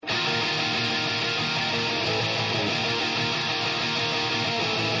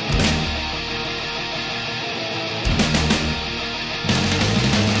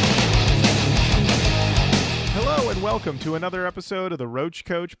Welcome to another episode of the Roach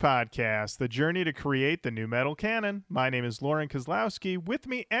Coach Podcast, the journey to create the new metal canon. My name is Lauren Kozlowski. With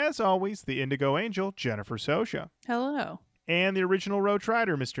me, as always, the Indigo Angel, Jennifer Sosha. Hello. And the original Roach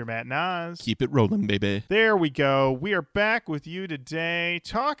Rider, Mr. Matt Nas. Keep it rolling, baby. There we go. We are back with you today,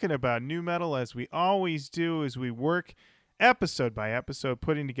 talking about new metal as we always do as we work episode by episode,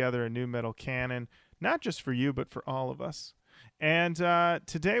 putting together a new metal canon, not just for you, but for all of us. And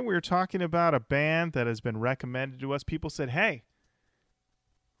today we're talking about a band that has been recommended to us. People said, hey,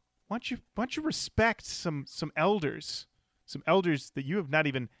 why don't you respect some elders that you have not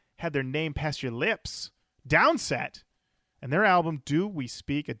even had their name pass your lips. Downset. And their album, Do We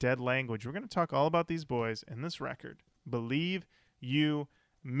Speak a Dead Language? We're going to talk all about these boys and this record. Believe you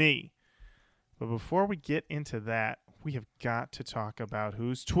me. But before we get into that, we have got to talk about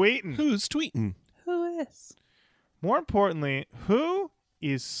who's tweeting. Who's tweeting? Who is? More importantly, who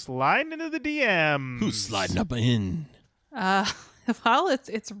is sliding into the DMs? Who's sliding up in? Well,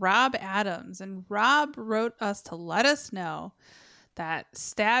 it's Rob Adams, and Rob wrote us to let us know that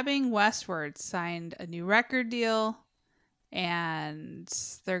Stabbing Westward signed a new record deal, and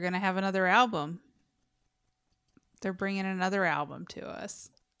they're going to have another album. They're bringing another album to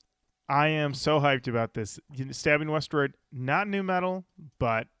us. I am so hyped about this. Stabbing Westward, not new metal,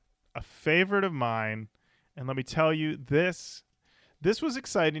 but a favorite of mine. And let me tell you, this was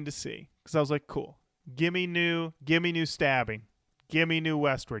exciting to see because I was like, cool. Give me new Stabbing. Give me new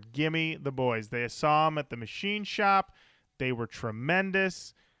Westward. Give me the boys. They saw them at the machine shop. They were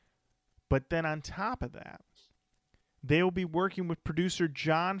tremendous. But then on top of that, they will be working with producer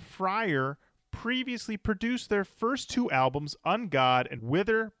John Fryer, previously produced their first two albums, Ungod and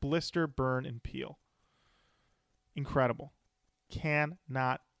Wither, Blister, Burn, and Peel. Incredible.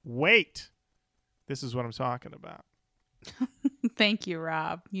 Cannot wait. This is what I'm talking about. Thank you,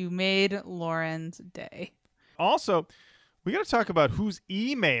 Rob. You made Lauren's day. Also, we got to talk about who's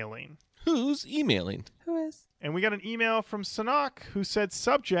emailing. Who's emailing? Who is? And we got an email from Sanok who said,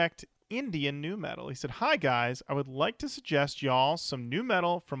 subject, Indian new metal. He said, hi guys, I would like to suggest y'all some new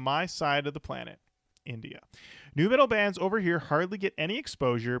metal from my side of the planet, India. New metal bands over here hardly get any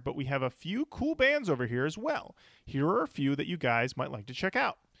exposure, but we have a few cool bands over here as well. Here are a few that you guys might like to check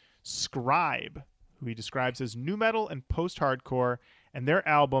out. Scribe, who he describes as new metal and post-hardcore, and their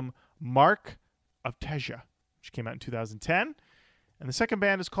album Mark of Teja, which came out in 2010. And the second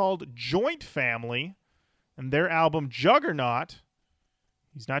band is called Joint Family, and their album Juggernaut.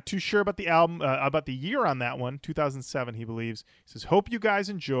 He's not too sure about the album, about the year on that one, 2007, he believes. He says, hope you guys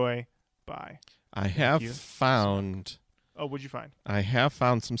enjoy. Bye. I have found... Oh, what'd you find? I have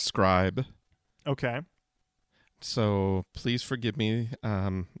found some Scribe. Okay. So please forgive me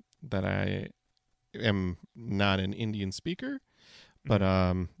that I am not an Indian speaker, but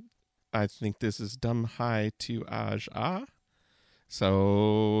I think this is Dum Hai Tu Aj Ah.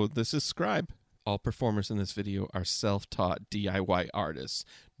 So this is Scribe. All performers in this video are self-taught DIY artists.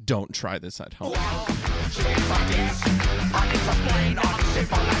 Don't try this at home.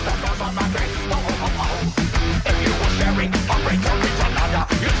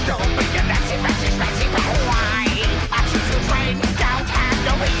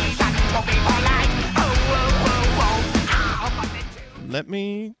 Let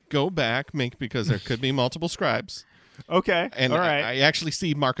me go back, because there could be multiple Scribes. Okay. And all right. I actually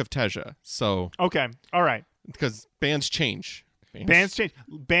see Mark of Teja. So okay. All right. Because bands change. Bands change.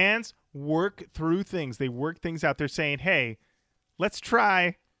 Bands work through things. They work things out. They're saying, hey, let's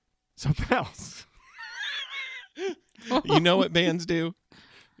try something else. You know what bands do?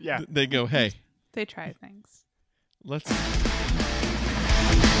 Yeah. They go, hey. They try things. Let's...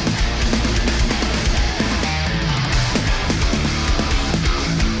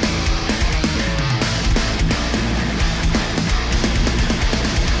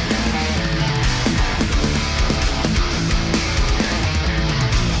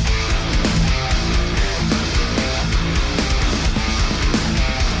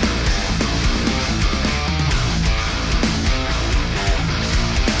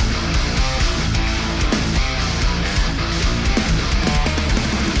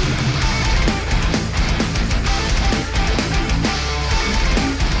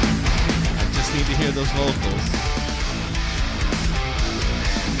 those vocals.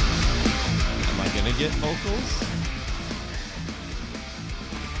 Am I gonna get vocals?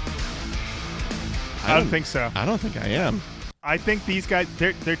 I don't think so. I don't think I am. I think these guys,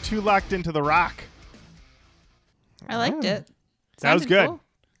 they're too locked into the rock. I liked it. That was good. Cool.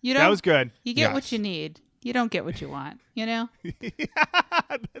 You don't, that was good. You get what you need. You don't get what you want, you know?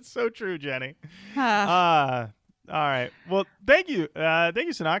 That's so true, Jenny. All right. Well, thank you. Thank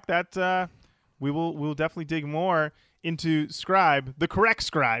you, Sanok. That we will definitely dig more into Scribe, the correct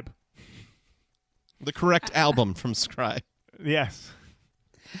Scribe. The correct album from Scribe. Yes.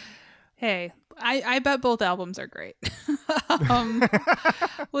 Hey, I bet both albums are great.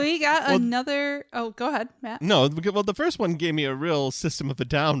 We got another. Oh, go ahead, Matt. No, well, the first one gave me a real System of a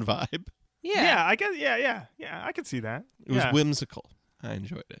Down vibe. Yeah. I guess. Yeah. I could see that. It was whimsical. I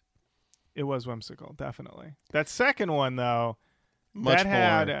enjoyed it. It was whimsical, definitely. That second one, though, Much that more.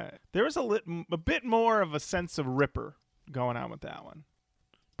 had there was a bit more of a sense of Ripper going on with that one,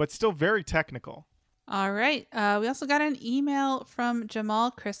 but still very technical. All right. We also got an email from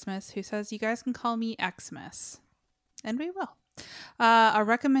Jamal Christmas who says, you guys can call me Xmas. And we will. Our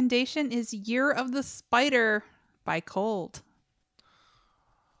recommendation is Year of the Spider by Cold.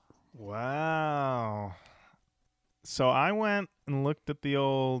 Wow. So I went and looked at the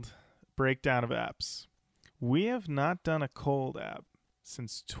old breakdown of apps. We have not done a Cold app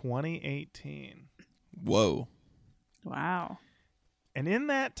since 2018. Whoa. Wow. And in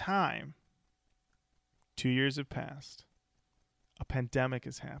that time, 2 years have passed. A pandemic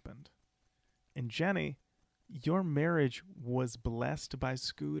has happened. And Jenny, your marriage was blessed by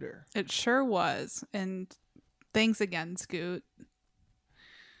Scooter. It sure was. And thanks again, Scoot.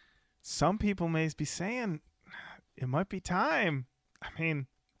 Some people may be saying it might be time. I mean,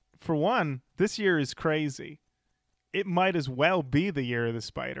 for one, this year is crazy. It might as well be the year of the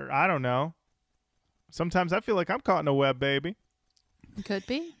spider. I don't know. Sometimes I feel like I'm caught in a web, baby. Could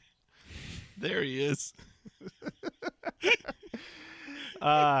be. There he is.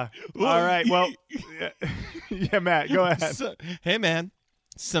 All right. Well, yeah, Matt, go ahead. Hey, man.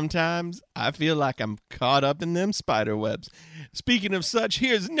 Sometimes I feel like I'm caught up in them spider webs. Speaking of such,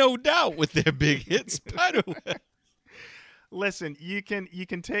 here's No Doubt with their big hit Spider Web. Listen, you can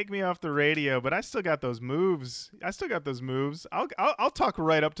take me off the radio, but I still got those moves. I'll talk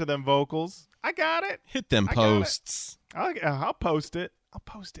right up to them vocals. I got it. Hit them posts. I'll post it. I'll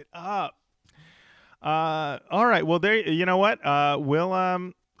post it up. All right. Well, there. You know what?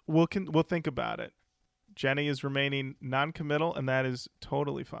 We'll think about it. Jenny is remaining non-committal, and that is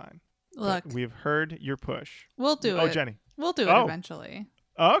totally fine. Look, but we've heard your push. we'll do it. Oh, Jenny. We'll do it eventually.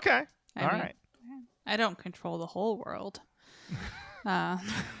 Oh, okay. All right. I don't control the whole world.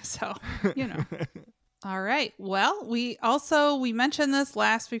 So, you know. All right. Well, we mentioned this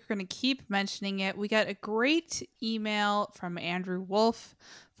last week. We're going to keep mentioning it. We got a great email from Andrew Wolf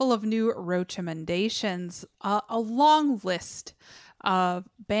full of new recommendations, a long list of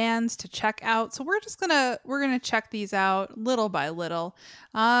bands to check out. So we're going to check these out little by little.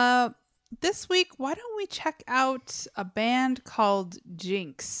 This week, why don't we check out a band called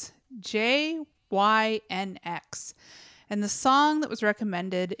Jinx, Jynx. And the song that was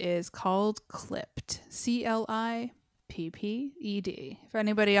recommended is called Clipped, Clipped. If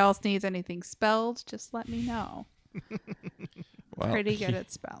anybody else needs anything spelled, just let me know. Wow. Pretty good at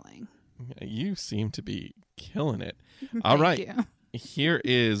spelling. You seem to be killing it. All right. You. Here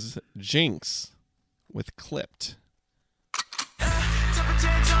is Jinx with Clipped.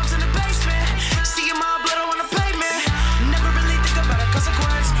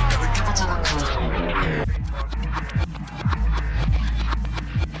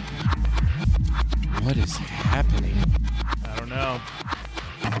 What is happening? I don't know.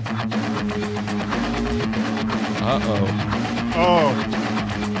 Uh-oh. Oh.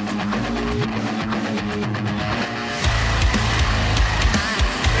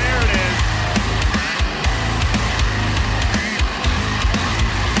 There it is.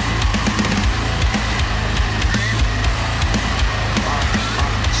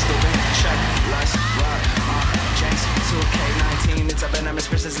 It's up and I'm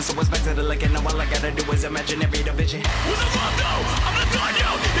expressing, so what's back to the like, and now all I gotta do is imagine every division. Who's a mom though? I'm gonna find you.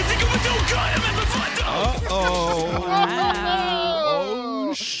 You think it was too good? I'm having fun though. Uh-oh. Wow.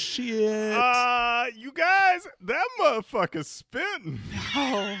 Oh, shit. You guys, that motherfucker's spitting.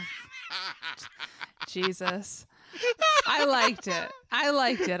 Oh, Jesus. I liked it.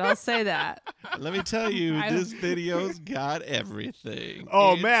 I'll say that. Let me tell you, this video's got everything.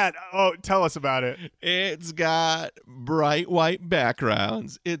 Oh, Matt. Oh, tell us about it. It's got bright white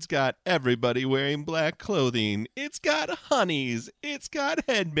backgrounds. It's got everybody wearing black clothing. It's got honeys. It's got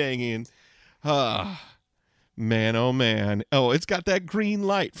headbanging. Man, oh man. Oh, it's got that green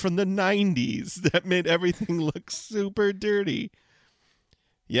light from the 90s that made everything look super dirty.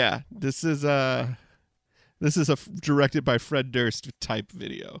 Yeah, this is a directed by Fred Durst type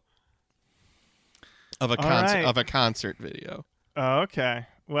video of a concert video. Oh, okay.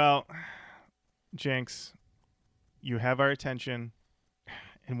 Well, Jinx, you have our attention,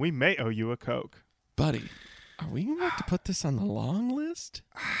 and we may owe you a Coke. Buddy, are we going to have to put this on the long list?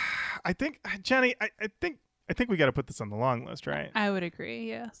 I think, Jenny, I I think we got to put this on the long list, right? I would agree,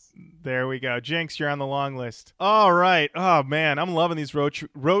 yes. There we go. Jinx, you're on the long list. All right. Oh, man. I'm loving these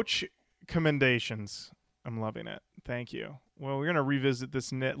Roach commendations. I'm loving it. Thank you. Well, we're going to revisit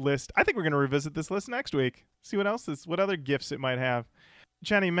this list. I think we're going to revisit this list next week. See what other gifts it might have.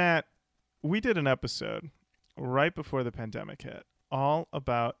 Jenny, Matt, we did an episode right before the pandemic hit all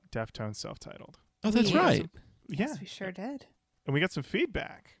about Deftones self-titled. Oh, that's right. Yes, we sure did. And we got some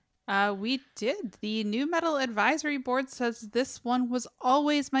feedback. We did. The New Metal Advisory Board says this one was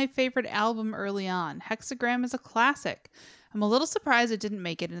always my favorite album early on. Hexagram is a classic. I'm a little surprised it didn't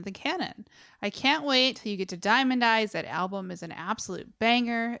make it into the canon. I can't wait till you get to Diamond Eyes. That album is an absolute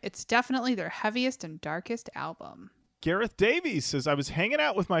banger. It's definitely their heaviest and darkest album. Gareth Davies says, I was hanging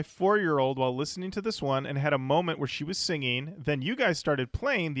out with my 4-year-old while listening to this one and had a moment where she was singing. Then you guys started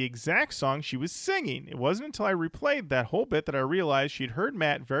playing the exact song she was singing. It wasn't until I replayed that whole bit that I realized she'd heard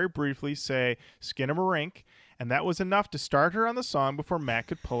Matt very briefly say Skinamarink, and that was enough to start her on the song before Matt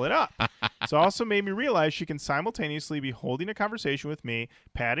could pull it up. It also made me realize she can simultaneously be holding a conversation with me,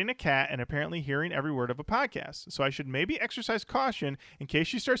 patting a cat, and apparently hearing every word of a podcast. So I should maybe exercise caution in case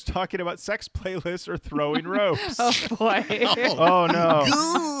she starts talking about sex playlists or throwing ropes. Oh, boy. Oh,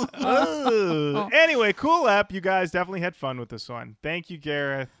 no. Oh. Anyway, cool app. You guys definitely had fun with this one. Thank you,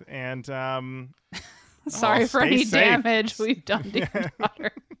 Gareth. And sorry for stay any safe. damage we've done to your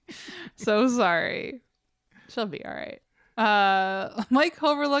daughter. So sorry. She'll be all right. Mike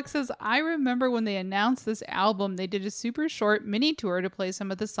Overlook says, I remember when they announced this album, they did a super short mini tour to play some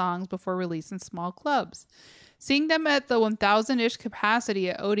of the songs before release in small clubs. Seeing them at the 1,000-ish capacity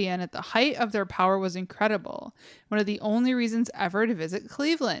at Odeon at the height of their power was incredible. One of the only reasons ever to visit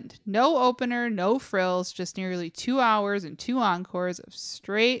Cleveland. No opener, no frills, just nearly 2 hours and 2 encores of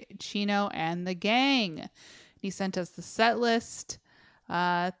straight Chino and the gang. He sent us the set list.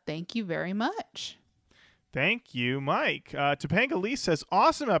 Thank you very much. Thank you, Mike. Topanga Lee says,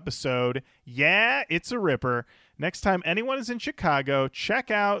 awesome episode. Yeah, it's a ripper. Next time anyone is in Chicago,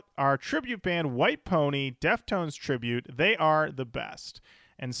 check out our tribute band White Pony, Deftones tribute. They are the best.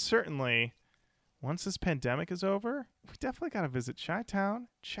 And certainly, once this pandemic is over, we definitely got to visit Chi-Town.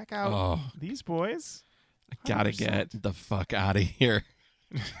 Check out these boys. I gotta get the fuck out of here.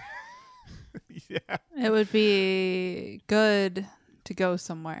 Yeah. It would be good to go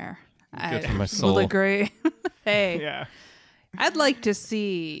somewhere. Good for my I soul. will agree. Hey, Yeah. I'd like to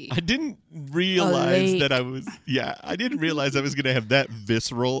see. I didn't realize lake. that I didn't realize I was going to have that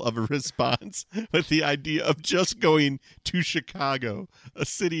visceral of a response with the idea of just going to Chicago, a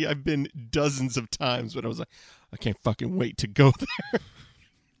city I've been dozens of times, but I was like, I can't fucking wait to go there.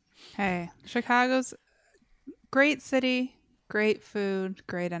 Hey, Chicago's great city, great food,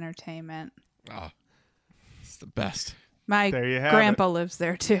 great entertainment. Oh, it's the best. My There you have grandpa lives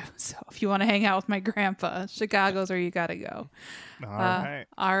there too. So if you want to hang out with my grandpa, Chicago's where you got to go. All right.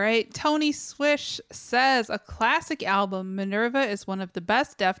 All right. Tony Swish says a classic album, Minerva is one of the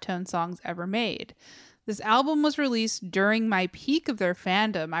best Deftones songs ever made. This album was released during my peak of their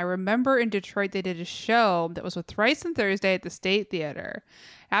fandom. I remember in Detroit they did a show that was with Thrice and Thursday at the State Theater.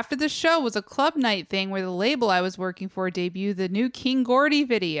 After the show was a club night thing where the label I was working for debuted the new King Gordy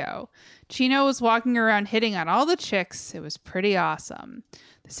video. Chino was walking around hitting on all the chicks. It was pretty awesome.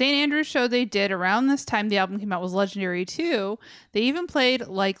 The St. Andrews show they did around this time the album came out was legendary too. They even played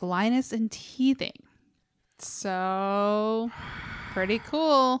like Linus and Teething. So, pretty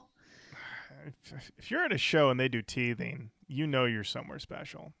cool. If you're at a show and they do teething, you know you're somewhere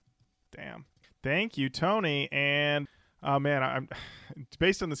special. Damn. Thank you, Tony. And oh man, I'm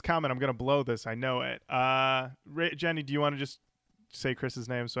based on this comment, I'm gonna blow this. I know it. Jenny, do you want to just say Chris's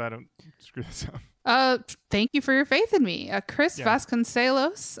name so I don't screw this up? Thank you for your faith in me. Chris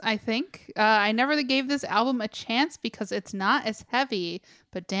Vasconcelos, I think. I never gave this album a chance because it's not as heavy,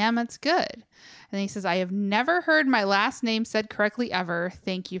 but damn, it's good. And then he says, I have never heard my last name said correctly ever.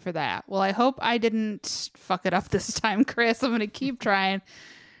 Thank you for that. Well, I hope I didn't fuck it up this time, Chris. I'm going to keep trying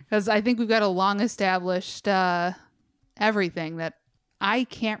because I think we've got a long established everything that I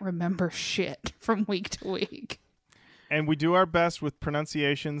can't remember shit from week to week. And we do our best with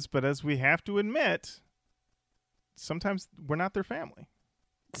pronunciations, but as we have to admit, sometimes we're not their family.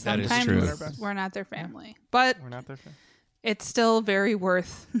 That is Sometimes true. we're not their family, but We're not their family. it's still very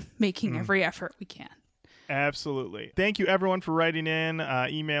worth making every effort we can. Absolutely. Thank you, everyone, for writing in,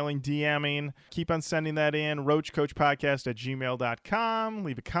 emailing, DMing. Keep on sending that in. roachcoachpodcast@gmail.com.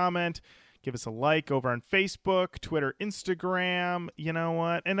 Leave a comment. Give us a like over on Facebook, Twitter, Instagram. You know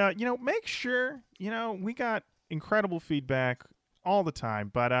what? And, make sure, we got incredible feedback all the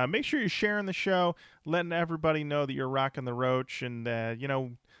time, but make sure you're sharing the show, letting everybody know that you're rocking the Roach, and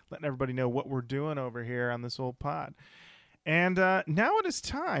letting everybody know what we're doing over here on this old pod. And now it is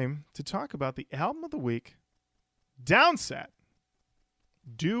time to talk about the album of the week, Downset.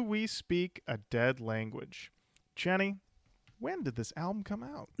 Do We Speak a Dead Language? Jenny, when did this album come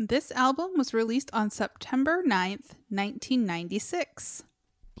out? This album was released on September 9th, 1996.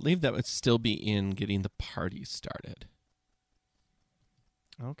 I believe that would still be in getting the party started.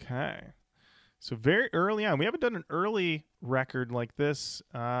 Okay. So very early on. We haven't done an early record like this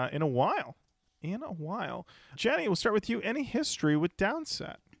in a while. Jenny, we'll start with you. Any history with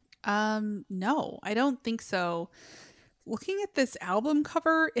Downset? No, I don't think so. Looking at this album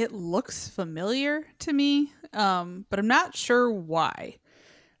cover, it looks familiar to me, but I'm not sure why.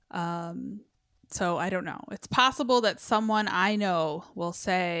 So I don't know. It's possible that someone I know will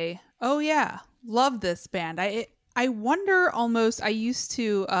say, "Oh yeah, love this band." I wonder almost. I used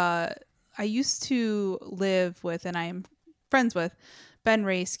to live with, and I am friends with, Ben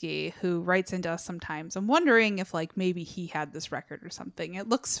Raisky, who writes into us sometimes. I'm wondering if like maybe he had this record or something. It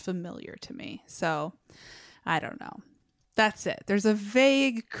looks familiar to me. So I don't know. That's it. There's a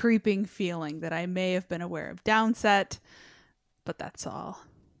vague creeping feeling that I may have been aware of Downset, but that's all.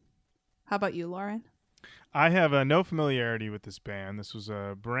 How about you, Lauren? I have no familiarity with this band. This was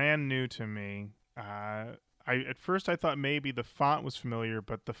brand new to me. At first I thought maybe the font was familiar,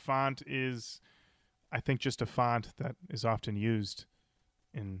 but the font is, I think, just a font that is often used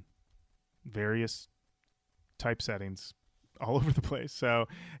in various typesettings all over the place. So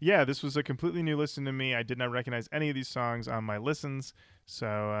yeah, this was a completely new listen to me. I did not recognize any of these songs on my listens. So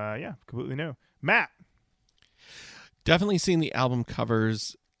yeah, completely new. Matt. Definitely seen the album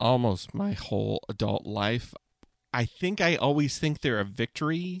covers almost my whole adult life. I think I always think they're a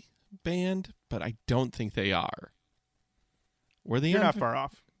Victory band, but I don't think they are. Were they? You're not far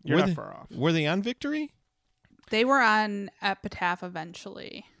off. You're not far off. Were they on Victory? They were on Epitaph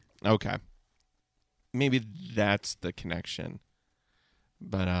eventually. Okay. Maybe that's the connection.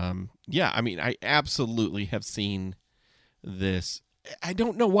 But yeah, I mean, I absolutely have seen this. I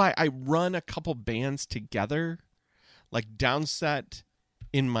don't know why I run a couple bands together, like Downset,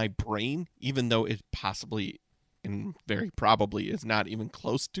 in my brain, even though it possibly and very probably is not even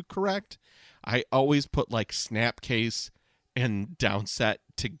close to correct. I always put like Snapcase and Downset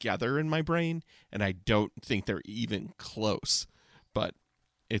together in my brain, and I don't think they're even close. But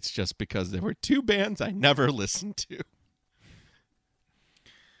it's just because there were two bands I never listened to.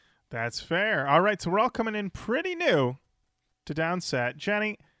 That's fair. All right, so we're all coming in pretty new to Downset.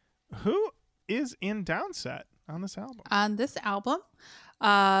 Jenny, who is in Downset on this album? On this album,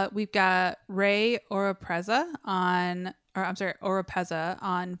 we've got Ray Oropeza on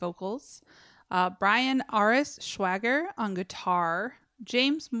vocals, Brian Aris Schwager on guitar,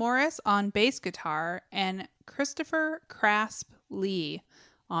 James Morris on bass guitar, and Christopher Crasp Lee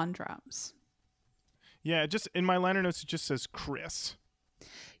on drums. Yeah, just in my liner notes, it just says Chris.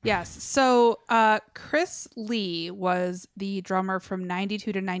 Yes. So Chris Lee was the drummer from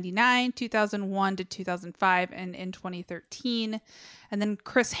 92 to 99, 2001 to 2005, and in 2013. And then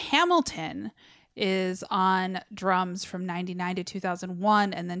Chris Hamilton is on drums from 99 to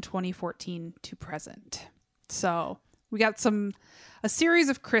 2001, and then 2014 to present. So we got a series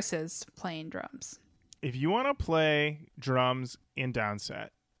of Chris's playing drums. If you want to play drums in Downset,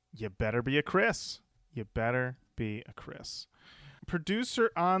 you better be a Chris. You better be a Chris.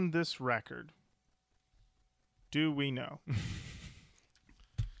 Producer on this record, do we know?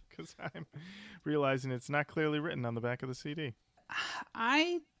 Because I'm realizing it's not clearly written on the back of the CD.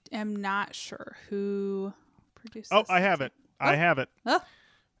 I am not sure who produced Oh, this. I have it. Oh. I have it. Oh.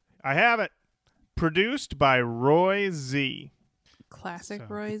 I have it. Produced by Roy Z. Classic So,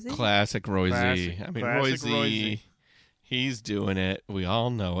 Roy Z. Classic Roy Z. Classic- I mean, classic Roy Z, Roy Z. he's doing it. We all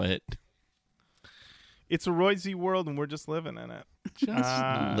know it. It's a Roy Z world, and we're just living in it.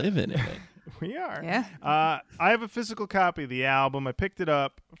 Just living in it. We are. Yeah. I have a physical copy of the album. I picked it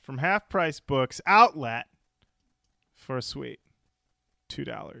up from Half Price Books Outlet for a sweet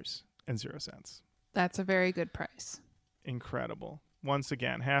 $2.00. That's a very good price. Incredible. Once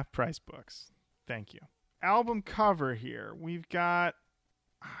again, Half Price Books. Thank you. Album cover here. We've got,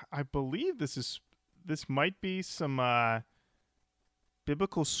 I believe this might be some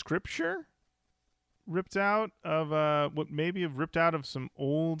biblical scripture ripped out of what maybe have ripped out of some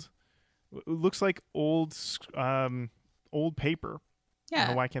old. It looks like old paper. I don't know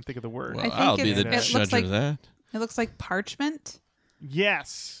Yeah. why I can't think of the word. Well, think I'll be the it looks judge like- of that. It looks like parchment.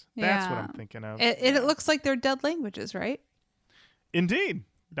 Yes, that's what Yeah. I'm thinking of. It looks like they're dead languages, right? Indeed.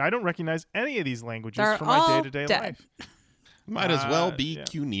 I don't recognize any of these languages They're from my all day-to-day dead. life. Might as well be yeah.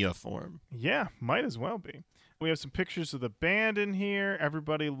 cuneiform. Yeah, might as well be. We have some pictures of the band in here.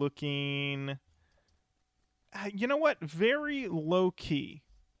 Everybody looking, you know what? Very low key.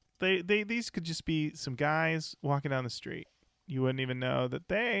 These could just be some guys walking down the street. You wouldn't even know that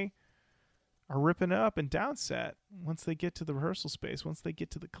they are ripping up and Downset once they get to the rehearsal space, once they get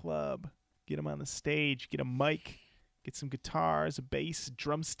to the club, get them on the stage, get a mic, get some guitars, a bass,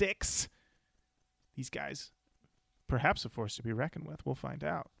 drumsticks. These guys, perhaps a force to be reckoned with. We'll find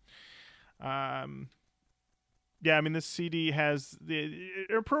out. Yeah, I mean, this CD has the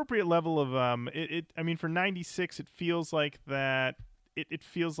appropriate level of I mean, for '96, it feels like that. It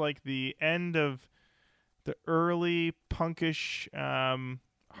feels like the end of the early punkish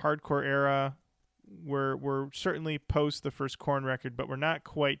hardcore era. We're certainly post the first Korn record, but we're not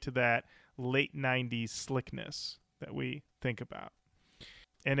quite to that late '90s slickness that we think about.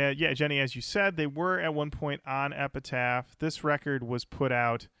 And yeah, Jenny, as you said, they were at one point on Epitaph. This record was put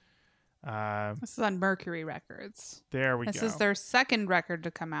out. This is on Mercury Records. There we go. This is their second record to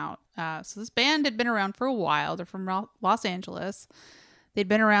come out. So this band had been around for a while. They're from Los Angeles. They'd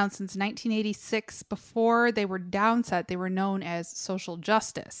been around since 1986. Before they were Downset, they were known as Social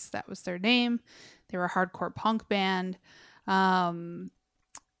Justice. That was their name. They were a hardcore punk band. And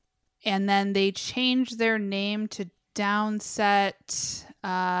then they changed their name to Downset in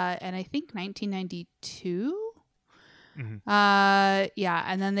I think 1992. Mm-hmm. Yeah,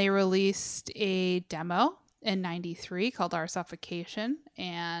 and then they released a demo in '93 called Our Suffocation,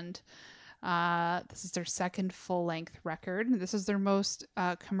 and this is their second full-length record. This is their most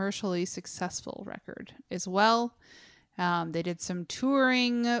commercially successful record as well. They did some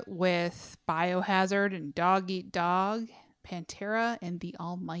touring with Biohazard and Dog Eat Dog, Pantera, and The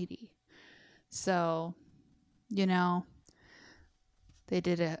Almighty. So, you know, they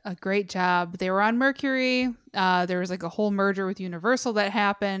did a great job. They were on Mercury. There was like a whole merger with Universal that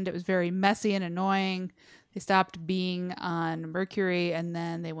happened. It was very messy and annoying. They stopped being on Mercury, and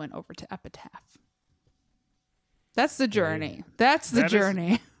then they went over to Epitaph. That's the journey. That's the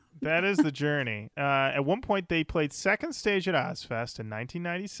journey. That is the journey. At one point, they played second stage at Ozfest in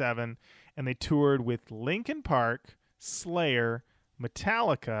 1997, and they toured with Linkin Park, Slayer,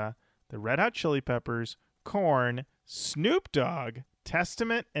 Metallica, the Red Hot Chili Peppers, Korn, Snoop Dogg,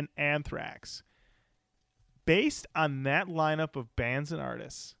 Testament, and Anthrax. Based on that lineup of bands and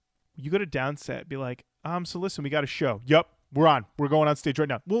artists, you go to Downset, be like, so listen, we got a show. Yep, we're on. We're going on stage right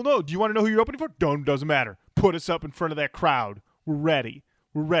now. Well, no, do you want to know who you're opening for? Doesn't matter. Put us up in front of that crowd. We're ready.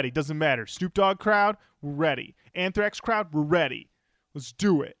 We're ready. Doesn't matter. Snoop Dogg crowd, we're ready. Anthrax crowd, we're ready. Let's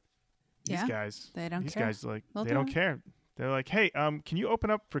do it. These guys, they don't these care. guys, like, they don't care. They're like, hey, can you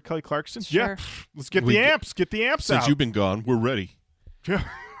open up for Kelly Clarkson? Sure. Yeah, let's get the amps. Get the amps out. Since you've been gone, we're ready. Yeah.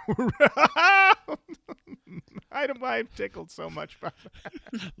 I'm tickled so much by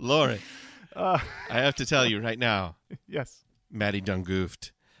that. Lauren, I have to tell you right now. Yes. Maddie done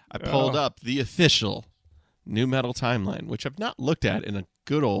goofed. I pulled up the official Nu Metal timeline, which I've not looked at in a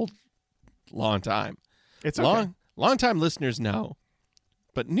good old long time. It's okay. Long-time listeners know,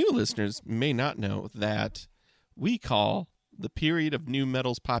 but new listeners may not know that we call the period of nu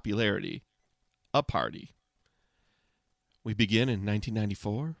metal's popularity a party. We begin in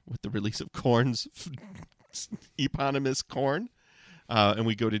 1994 with the release of Korn's eponymous Korn, and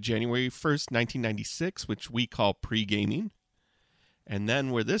we go to January 1st, 1996, which we call pre-gaming. And then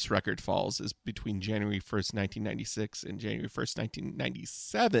where this record falls is between January 1st, 1996 and January 1st,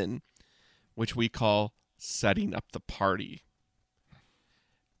 1997, which we call setting up the party.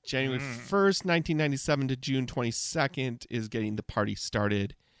 January 1st, 1997 to June 22nd is getting the party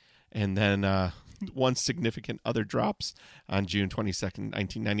started. And then one significant other drops on June 22nd,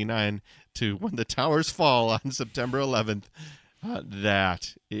 1999 to When the Towers Fall on September 11th.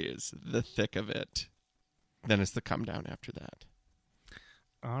 That is the thick of it. Then it's the come down after that.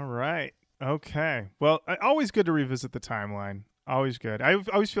 All right. Okay. Well, always good to revisit the timeline. Always good. I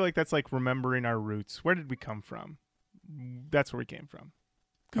always feel like that's like remembering our roots. Where did we come from? That's where we came from.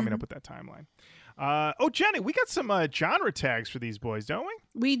 Coming up with that timeline. Jenny, we got some genre tags for these boys, don't we?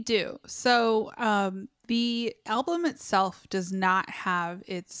 We do. So the album itself does not have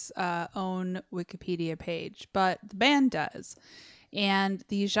its own Wikipedia page, but the band does. And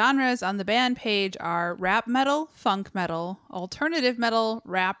the genres on the band page are rap metal, funk metal, alternative metal,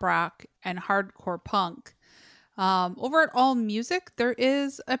 rap rock, and hardcore punk. Over at All Music, there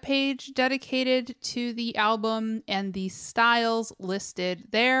is a page dedicated to the album, and the styles listed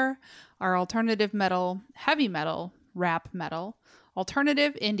there are alternative metal, heavy metal, rap metal,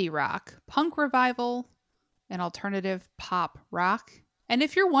 alternative indie rock, punk revival, and alternative pop rock. And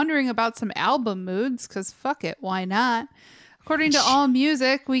if you're wondering about some album moods, because fuck it, why not? According to All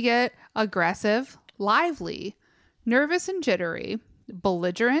Music, we get aggressive, lively, nervous and jittery,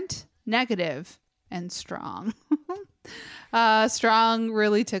 belligerent, negative, and strong. Strong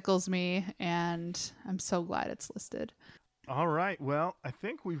really tickles me, and I'm so glad it's listed. All right. Well, I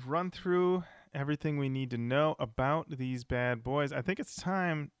think we've run through everything we need to know about these bad boys. I think it's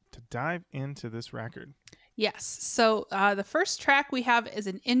time to dive into this record. Yes. So the first track we have is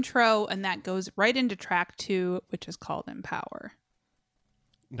an intro, and that goes right into track 2, which is called Empower.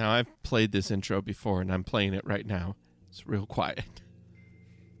 Now, I've played this intro before, and I'm playing it right now. It's real quiet.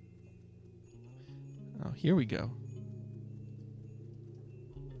 Oh, here we go.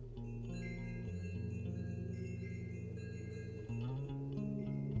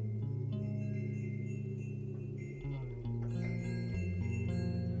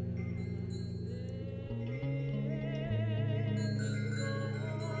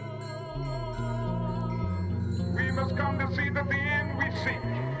 We must come to see that the end we seek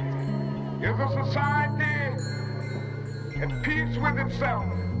is a society at peace with itself,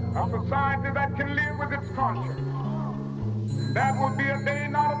 a society that can live with its conscience. That will be a day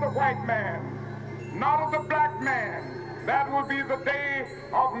not of the white man, not of the black man. That will be the day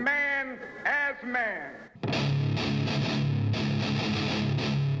of man as man.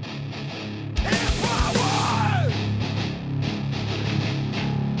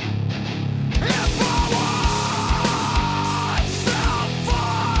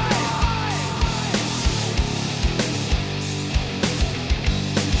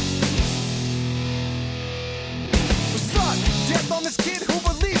 On this kid who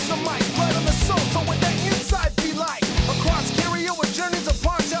believes the mic, blood on the soul, so what that inside be like. Across stereo with journeys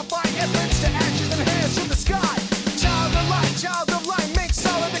apart, out by efforts to ashes and hands to the sky. Child of light, make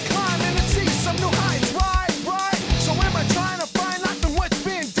solid decline and see some new heights. Right. So am I trying to find life in what's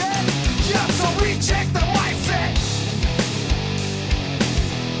been dead? Yeah, so recheck the mindset.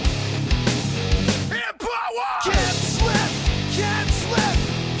 Empower! Can't slip,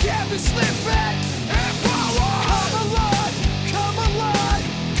 can't be slipping. Empower!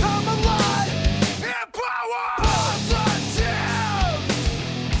 Come alive! Empower! Positive!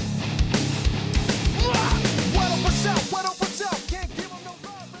 100%, can't give them no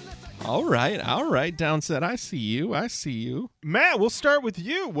love unless I... All right, Downset. I see you. Matt, we'll start with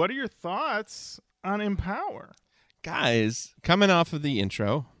you. What are your thoughts on Empower? Guys, coming off of the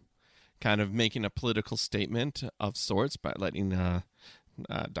intro, kind of making a political statement of sorts by letting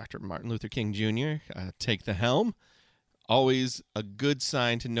Dr. Martin Luther King Jr. Take the helm. Always a good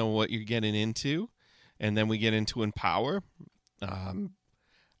sign to know what you're getting into. And then we get into Empower.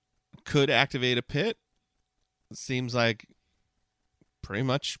 Could activate a pit. Seems like pretty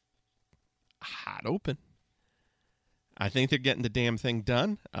much hot open. I think they're getting the damn thing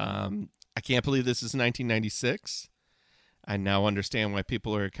done. I can't believe this is 1996. I now understand why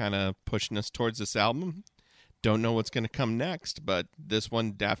people are kind of pushing us towards this album. Don't know what's going to come next, but this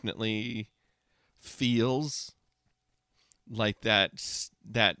one definitely feels like that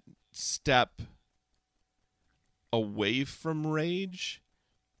step away from Rage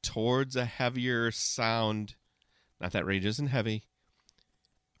towards a heavier sound. Not that Rage isn't heavy,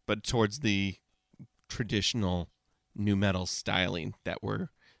 but towards the traditional nu metal styling that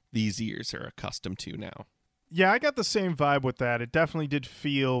these ears are accustomed to now. Yeah, I got the same vibe with that. It definitely did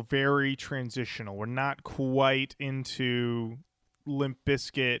feel very transitional. We're not quite into Limp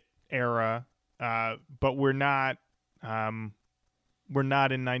Bizkit era, but we're not in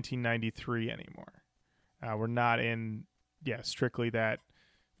 1993 anymore. We're not in strictly that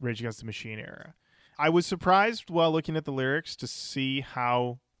Rage Against the Machine era. I was surprised while looking at the lyrics to see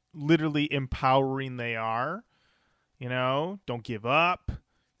how literally empowering they are. You know, don't give up.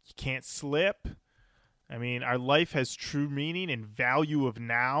 You can't slip. I mean, our life has true meaning and value of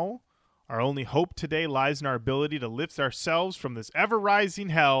now. Our only hope today lies in our ability to lift ourselves from this ever-rising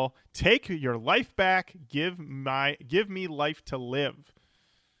hell. Take your life back. Give me life to live.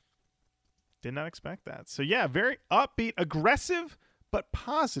 Did not expect that. So yeah, very upbeat, aggressive, but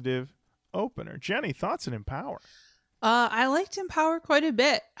positive opener. Jenny, thoughts on Empower? I liked Empower quite a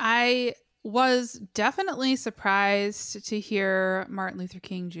bit. I was definitely surprised to hear Martin Luther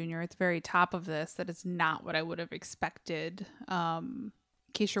King Jr. at the very top of this. That is not what I would have expected. In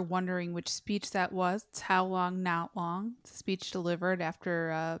case you're wondering which speech that was, it's How Long, Not Long. It's a speech delivered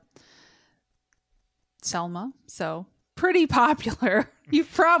after Selma. So pretty popular.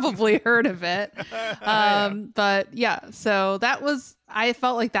 You've probably heard of it. But yeah, so that was, I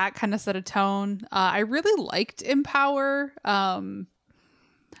felt like that kind of set a tone. I really liked Empower.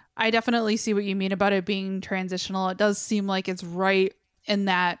 I definitely see what you mean about it being transitional. It does seem like it's right in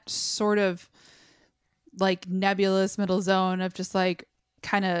that sort of like nebulous middle zone of just like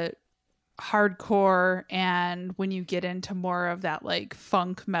kind of hardcore, and when you get into more of that like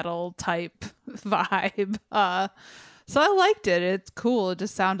funk metal type vibe. So I liked it. It's cool. It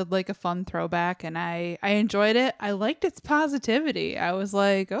just sounded like a fun throwback, and I enjoyed it. I liked its positivity. I was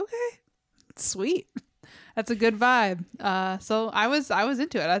like, okay, sweet. That's a good vibe. So I was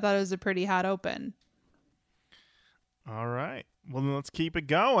into it. I thought it was a pretty hot open. All right. Well, then let's keep it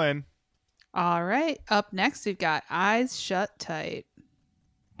going. All right. Up next, we've got Eyes Shut Tight.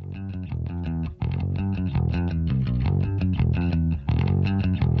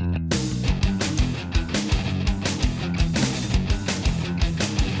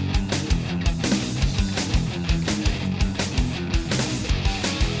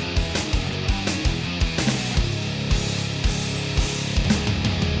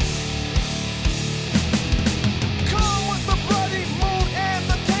 Come with the bloody moon and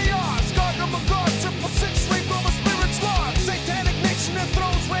the chaos. Gargle McGar, 666, sleep on the spirit's lost. Satanic nation and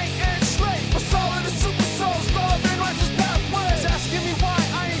thrones reign and slay. A solid and super souls, love and righteous pathways. Asking me why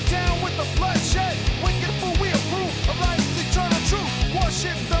I ain't down with the bloodshed. Wicked for we approve of life's eternal truth.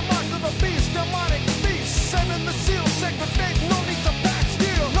 Worship the mark of the beast, demonic beast. Sending the seal, sacred faith, no need to back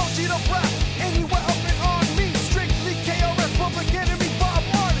steal. No cheat or rap, anywhere up and on me. Strictly KRS, public enemy, Bob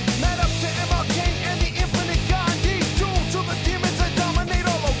Marley. Mad up to MLK and the infinite Gandhi. Doomed to the demons that dominate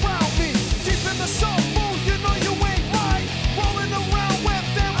all around me. Deep in the soul food, you know you ain't right. Rolling around with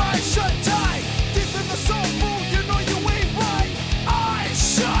them eyes shut tight. Deep in the soul food, you know you ain't right. Eyes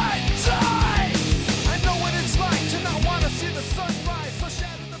shut tight. I know what it's like to not want to see the sunrise. So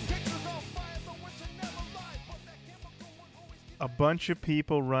shatter the pictures on fire, the winter never lies. But that chemical one always keeps A bunch of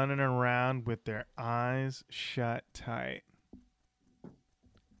people running around with their eyes shut tight.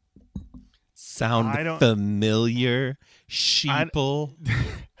 I Sound don't- familiar? Sheeple.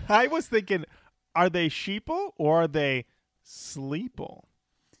 I was thinking, are they sheeple or are they sleeple?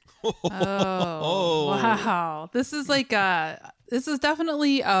 Oh, wow. This is like this is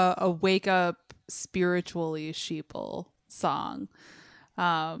definitely a wake up spiritually sheeple song.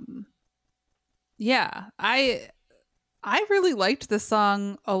 Yeah, I really liked this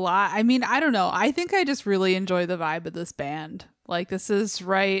song a lot. I mean, I don't know. I think I just really enjoy the vibe of this band. Like this is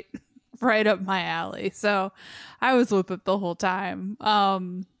right up my alley. So I was with it the whole time.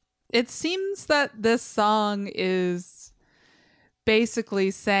 It seems that this song is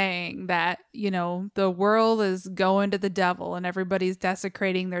basically saying that, you know, the world is going to the devil and everybody's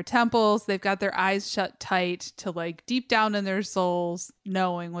desecrating their temples. They've got their eyes shut tight to like deep down in their souls,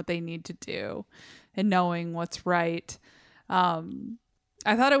 knowing what they need to do and knowing what's right.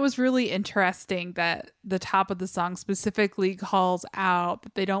 I thought it was really interesting that the top of the song specifically calls out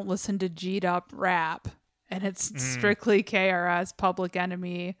that they don't listen to G'd up rap, and it's strictly KRS, Public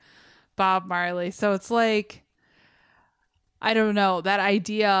Enemy, Bob Marley. So it's like, I don't know, that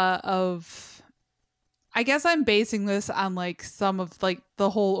idea of, I guess I'm basing this on like some of like the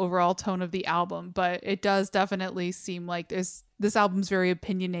whole overall tone of the album, but it does definitely seem like this album's very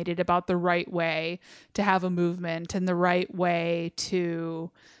opinionated about the right way to have a movement and the right way to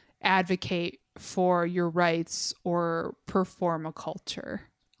advocate for your rights or perform a culture.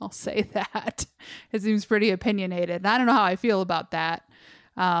 I'll say that. It seems pretty opinionated. And I don't know how I feel about that.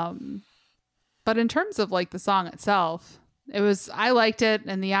 But in terms of like the song itself, I liked it,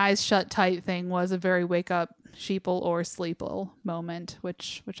 and the eyes shut tight thing was a very wake up sheeple or sleeple moment,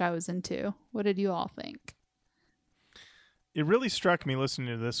 which I was into. What did you all think? It really struck me listening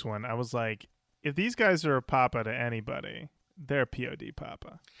to this one. I was like, if these guys are a papa to anybody, they're a POD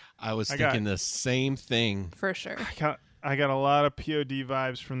papa. I was I thinking got- the same thing. For sure. I got a lot of POD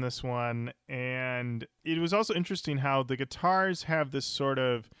vibes from this one, and it was also interesting how the guitars have this sort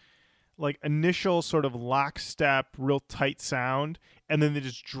of like initial sort of lockstep, real tight sound, and then they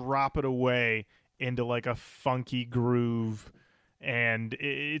just drop it away into like a funky groove, and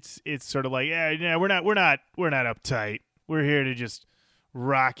it's sort of like, yeah, we're not uptight. We're here to just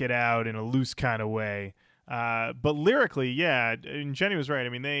rock it out in a loose kind of way. But lyrically, yeah, and Jenny was right. I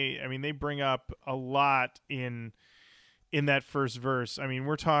mean, they bring up a lot in that first verse. I mean,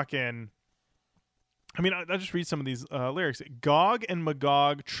 we're talking. I mean, I'll just read some of these lyrics. Gog and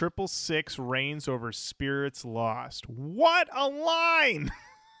Magog, 666 reigns over spirits lost. What a line!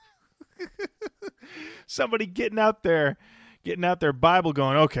 Somebody getting out their Bible,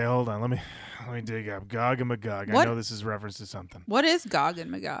 going, okay, hold on, let me dig up Gog and Magog. What? I know this is reference to something. What is Gog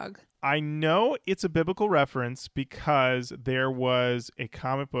and Magog? I know it's a biblical reference because there was a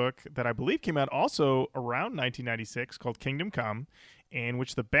comic book that I believe came out also around 1996 called Kingdom Come, in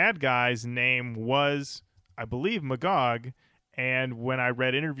which the bad guy's name was, I believe, Magog. And when I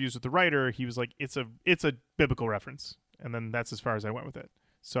read interviews with the writer, he was like, it's a biblical reference. And then that's as far as I went with it.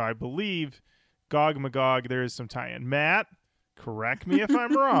 So I believe Gog Magog, there is some tie-in. Matt, correct me if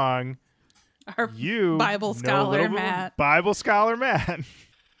I'm wrong. Our You Bible know a scholar, little bit- Matt. Bible scholar Matt.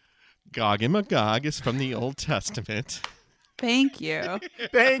 Gog and Magog is from the Old Testament. Thank you.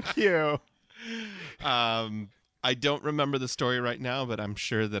 Thank you. I don't remember the story right now, but I'm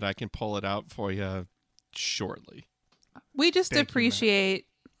sure that I can pull it out for you shortly. We just Thank you, Matt. appreciate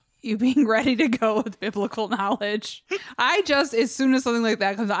you being ready to go with biblical knowledge. I just, as soon as something like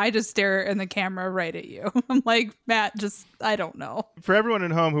that comes, I just stare in the camera right at you. I'm like, Matt, I don't know. For everyone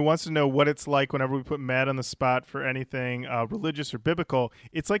at home who wants to know what it's like whenever we put Matt on the spot for anything religious or biblical,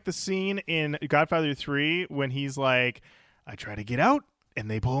 it's like the scene in Godfather 3 when he's like, I try to get out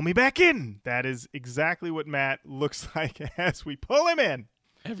and they pull me back in. That is exactly what Matt looks like as we pull him in.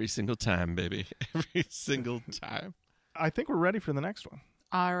 Every single time, baby. Every single time. I think we're ready for the next one.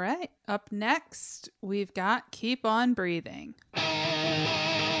 All right. Up next, we've got Keep On Breathing. Your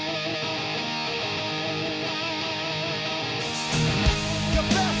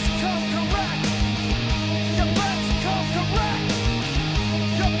best come correct. Your best come correct.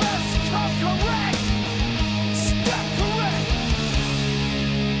 Your best come correct. Step correct.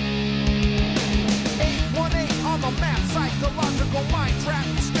 818 on the map. Psychological mind trap.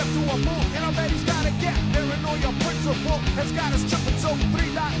 You step to a move, and I bet he's gotta get paranoia principle. Has got us tripping, so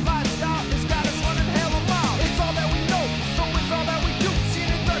 3-dot lifestyle has got us running hell a mile. It's all that we know, so it's all that we do.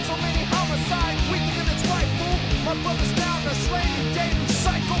 Seen it done so many homicides, we thinking it's right, fool. My brother's down, they're slaying daily.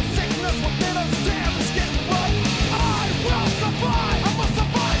 Psycho sickness within us, damn, it's getting rough. I will survive, I must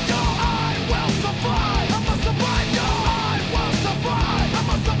survive, yo. I will survive, I must survive, yo. I will survive, I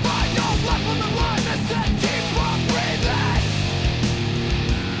must survive, yo. Life on the line, I said keep on breathing.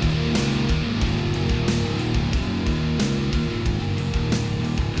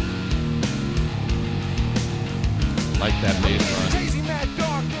 Like that bass run. Crazy mad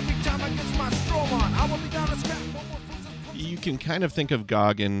dog, every time I get my stroll on, I will be down to scrap. You can kind of think of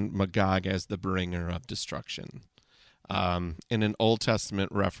Gog and Magog as the bringer of destruction. In an Old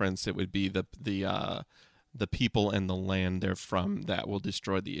Testament reference, it would be the people and the land they're from that will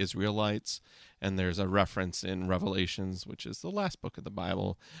destroy the Israelites. And there's a reference in Revelations, which is the last book of the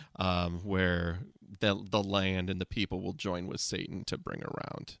Bible, where the land and the people will join with Satan to bring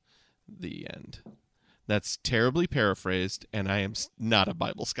around the end. That's terribly paraphrased, and I am not a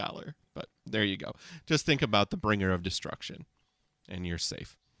Bible scholar, but there you go. Just think about the bringer of destruction, and you're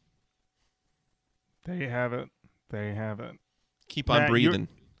safe. There you have it. There you have it. Keep on Matt, breathing.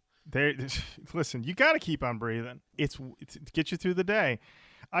 Listen, you got to keep on breathing. It's to get you through the day.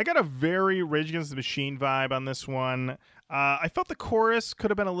 I got a very Rage Against the Machine vibe on this one. I felt the chorus could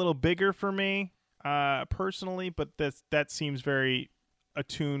have been a little bigger for me, personally, but that seems very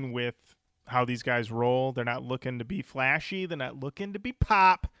attuned with how these guys roll. They're not looking to be flashy. They're not looking to be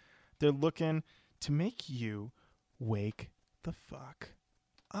pop. They're looking to make you wake the fuck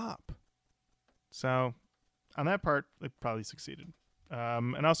up. So on that part, they probably succeeded.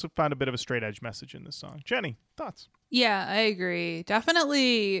 And also found a bit of a straight edge message in this song. Jenny, thoughts? Yeah, I agree.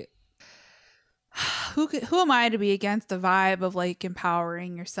 Definitely. Who am I to be against the vibe of like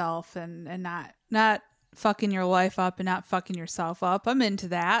empowering yourself and not fucking your life up and not fucking yourself up? I'm into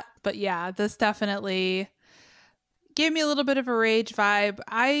that. But yeah, this definitely gave me a little bit of a rage vibe.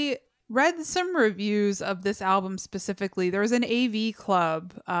 I read some reviews of this album specifically. There was an AV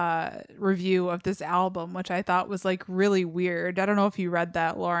Club review of this album, which I thought was like really weird. I don't know if you read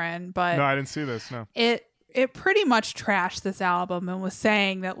that, Lauren, but No, I didn't see this. No. It pretty much trashed this album and was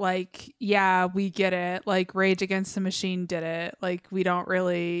saying that, like, yeah, we get it. Like, Rage Against the Machine did it. Like, we don't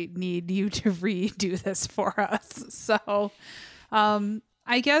really need you to redo this for us. So,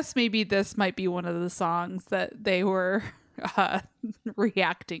 I guess maybe this might be one of the songs that they were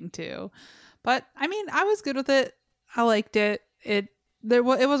reacting to. But, I mean, I was good with it. I liked it. It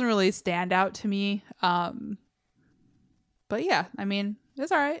wasn't really a standout to me. But, yeah, I mean,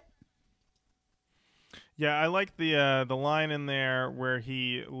 it's all right. Yeah, I like the line in there where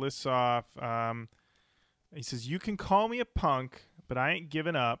he lists off. He says, "You can call me a punk, but I ain't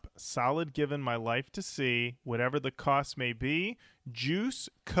giving up. Solid, giving my life to see, whatever the cost may be. Juice,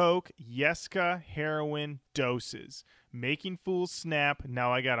 coke, Yeska, heroin, doses, making fools snap.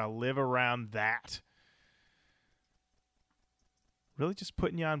 Now I gotta live around that." Really, just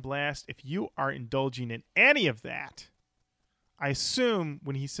putting you on blast. If you are indulging in any of that, I assume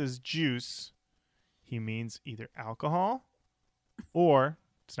when he says juice, he means either alcohol or,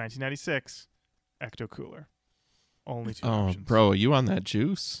 it's 1996, Ecto Cooler. Only two options. Bro, are you on that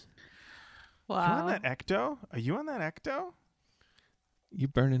juice? You Wow. on that Ecto? Are you on that Ecto? You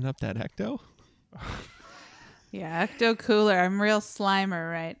burning up that Ecto? Yeah, Ecto Cooler. I'm real Slimer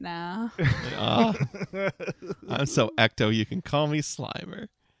right now. I'm so ecto you can call me Slimer.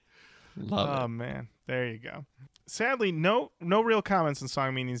 Love Oh it. man, there you go. Sadly, no real comments on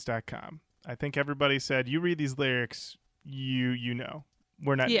songmeanings.com. I think everybody said you read these lyrics, you know.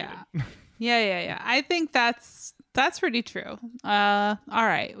 We're not Yeah. needed. Yeah. I think that's pretty true. All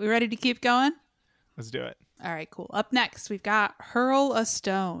right. We ready to keep going? Let's do it. All right, cool. Up next, we've got Hurl a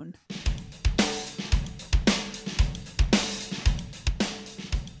Stone.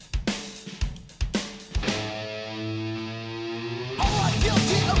 All are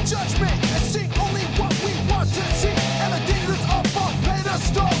guilty of judgment and see only what we want to see. And the demons of our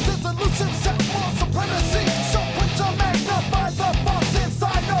pedestals is elusive moral supremacy. So put to magnify the faults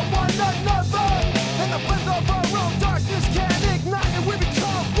inside of one another. And the flames of our own darkness can ignite and we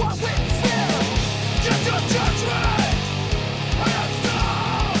become what we fear. Get your judgment! We are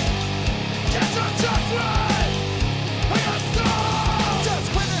strong! Get your judgment! We are strong! Just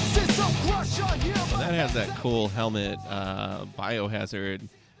when it sits so crush on you. That has that cool helmet, Biohazard,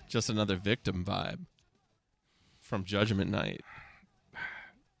 Just Another Victim vibe from Judgment Night.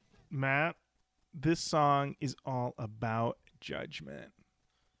 Matt, this song is all about judgment.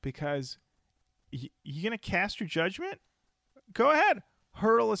 Because you going to cast your judgment? Go ahead.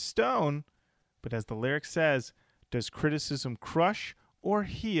 Hurl a stone. But as the lyric says, does criticism crush or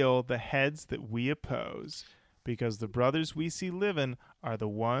heal the heads that we oppose? Because the brothers we see living are the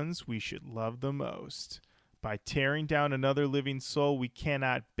ones we should love the most. By tearing down another living soul we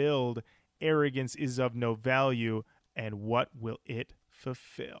cannot build, arrogance is of no value, and what will it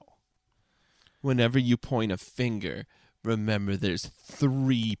fulfill? Whenever you point a finger, remember there's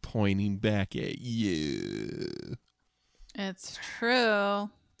 3 pointing back at you. It's true.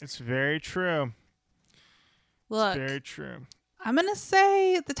 It's very true. Look, It's very true. I'm going to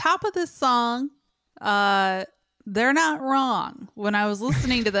say at the top of this song, they're not wrong. When I was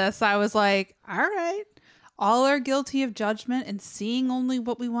listening to this, I was like, all right, all are guilty of judgment and seeing only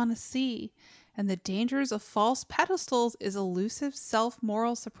what we want to see. And the dangers of false pedestals is elusive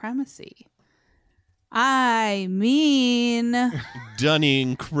self-moral supremacy. I mean,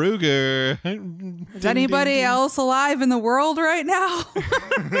 Dunning-Kruger. is anybody else alive in the world right now?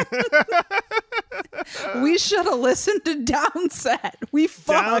 We should have listened to Downset. We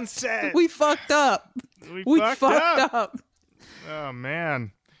fucked. Downset. We fucked up. We fucked up. Oh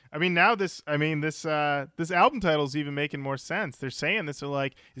man. I mean, now this album title's even making more sense. They're saying this. They're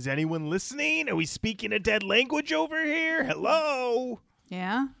like, is anyone listening? Are we speaking a dead language over here? Hello.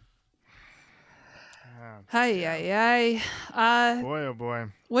 Yeah. Hi. Boy, oh boy.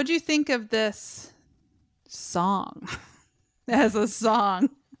 What'd you think of this song as a song?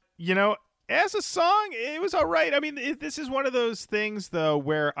 You know, as a song, it was all right. I mean, this is one of those things, though,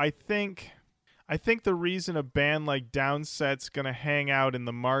 where I think the reason a band like Downset's going to hang out in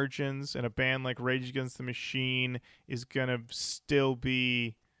the margins and a band like Rage Against the Machine is going to still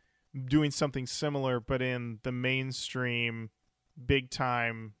be doing something similar, but in the mainstream, big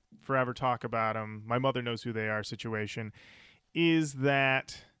time, forever talk about them, my mother knows who they are situation, is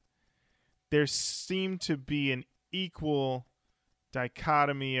that there seemed to be an equal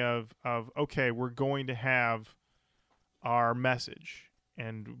dichotomy of okay, we're going to have our message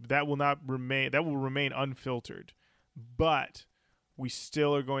and that will remain unfiltered, but we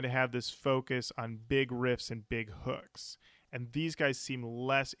still are going to have this focus on big riffs and big hooks, and these guys seem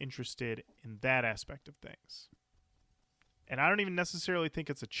less interested in that aspect of things. And I don't even necessarily think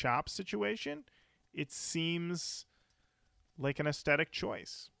it's a chop situation. It seems like an aesthetic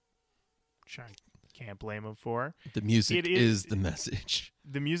choice, which I can't blame them for. The music is the message.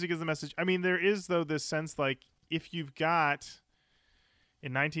 The music is the message. I mean, there is, though, this sense like if you've got,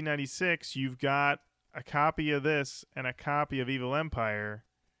 in 1996, you've got a copy of this and a copy of Evil Empire,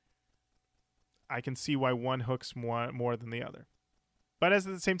 I can see why one hooks more than the other. But at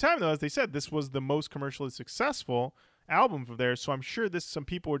the same time, though, as they said, this was the most commercially successful album from there, so I'm sure some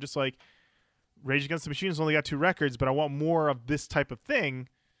people were just like, Rage Against the Machine's only got 2 records, but I want more of this type of thing.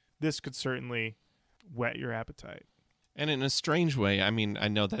 This could certainly whet your appetite. And in a strange way, I mean, I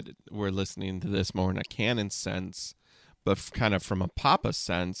know that we're listening to this more in a canon sense, but kind of from a Papa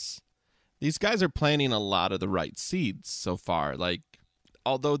sense, these guys are planting a lot of the right seeds so far. Like,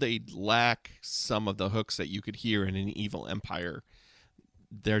 although they lack some of the hooks that you could hear in an Evil Empire,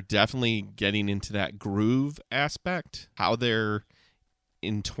 they're definitely getting into that groove aspect. How they're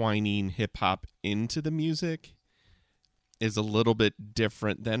entwining hip-hop into the music is a little bit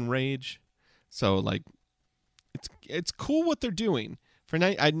different than Rage. So, like, it's cool what they're doing.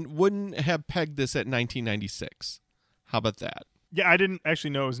 I wouldn't have pegged this at 1996. How about that? Yeah, I didn't actually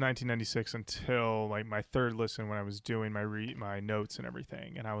know it was 1996 until like my third listen when I was doing my notes and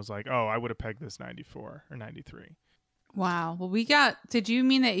everything, and I was like, oh, I would have pegged this 94 or 93. Wow. Well, did you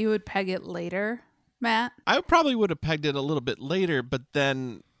mean that you would peg it later, Matt? I probably would have pegged it a little bit later, but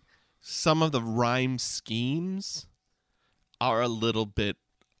then some of the rhyme schemes are a little bit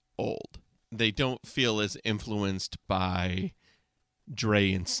old. They don't feel as influenced by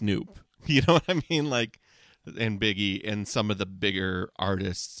Dre and Snoop. You know what I mean? Like, and Biggie and some of the bigger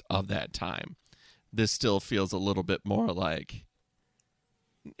artists of that time. This still feels a little bit more like,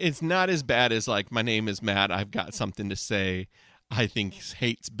 it's not as bad as like, my name is Matt, I've got something to say, I think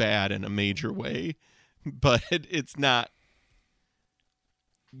hate's bad in a major way, but it's not.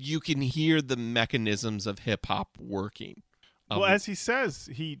 You can hear the mechanisms of hip hop working. Well, as he says,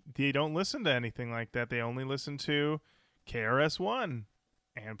 they don't listen to anything like that. They only listen to KRS-One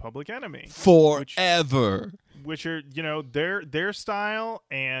and Public Enemy forever, which are, you know, their style,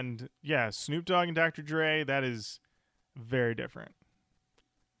 and yeah, Snoop Dogg and Dr. Dre, that is very different.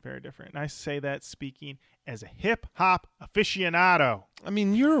 Very different. And I say that speaking as a hip hop aficionado. I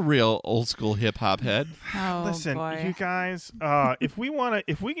mean, you're a real old school hip hop head. Oh, listen, boy. you guys, if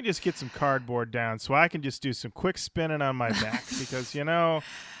we can just get some cardboard down so I can just do some quick spinning on my back, because, you know,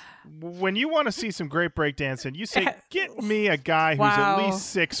 when you want to see some great breakdancing, you say, get me a guy who's at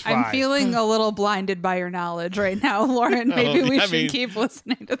least 6'5". I'm feeling a little blinded by your knowledge right now, Lauren. Maybe we should keep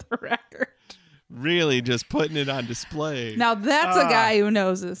listening to the record. Really just putting it on display. Now that's a guy who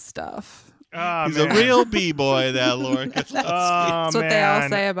knows his stuff. He's a real b-boy, that Lauren. That's what they all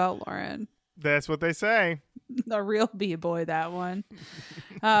say about Lauren. That's what they say. A real b-boy, that one.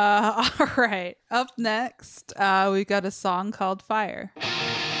 All right. Up next, we got a song called Fire.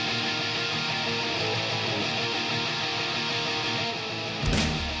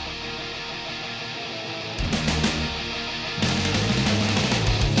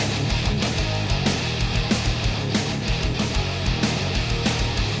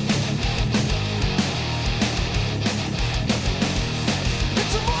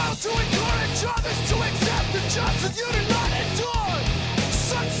 To encourage others to accept the justice you do not endure.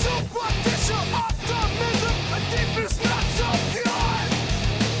 Such superficial optimism, a deepest not so pure.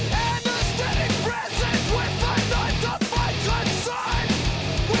 Anesthetic presence with a non-defined concern.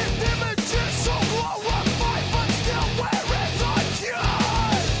 With images so glorified but still where it's uncured.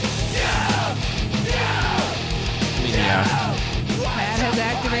 Matt has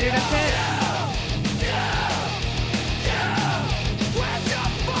activated a pit.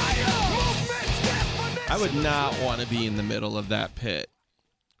 I would not want to be in the middle of that pit,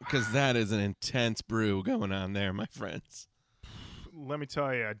 because that is an intense brew going on there, my friends. Let me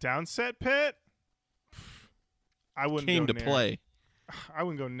tell you, a Downset pit, I wouldn't Came go to near play. it. I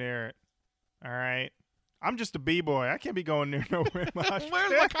wouldn't go near it. All right. I'm just a b-boy. I can't be going near no mosh Where's pit.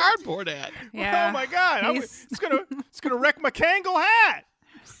 my cardboard at? Yeah. Oh my God! It's gonna wreck my Kangol hat.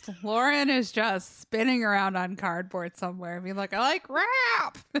 Lauren is just spinning around on cardboard somewhere, being like, "I like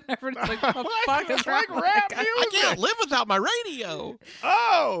rap." Everyone's like, "What the fuck is wrong with rap that guy?" I can't live without my radio.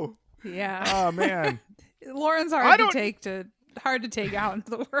 Oh. Yeah. Oh man. Lauren's hard to take out into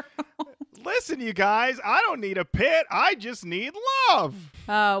the world. Listen, you guys, I don't need a pit. I just need love.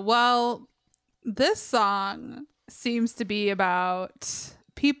 Well, this song seems to be about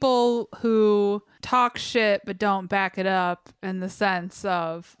people who talk shit but don't back it up, in the sense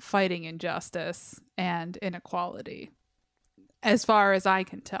of fighting injustice and inequality, as far as I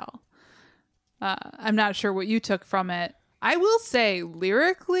can tell. I'm not sure what you took from it. I will say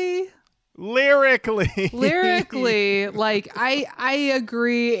lyrically, like, I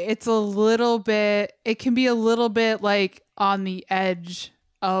agree. It can be a little bit like on the edge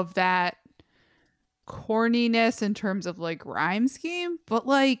of that corniness in terms of like rhyme scheme, but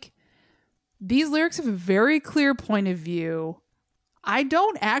like these lyrics have a very clear point of view. I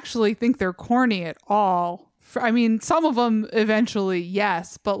don't actually think they're corny at all. I mean, some of them eventually,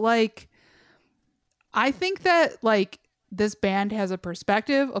 yes, but like I think that like this band has a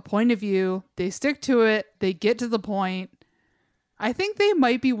perspective, a point of view. They stick to it. They get to the point. I think this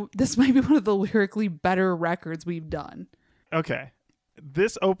might be one of the lyrically better records we've done. Okay.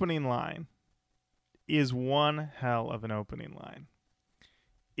 This opening line is one hell of an opening line.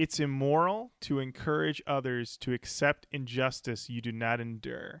 It's immoral to encourage others to accept injustice you do not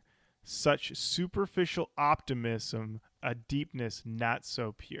endure. Such superficial optimism, a deepness not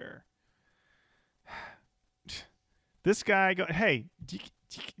so pure. This guy hey, do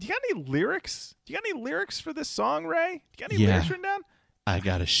you got any lyrics? Do you got any lyrics for this song, Ray? Do you got any lyrics written down? I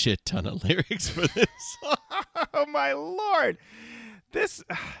got a shit ton of lyrics for this song. Oh my Lord. This,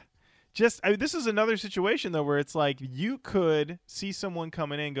 this is another situation though where it's like you could see someone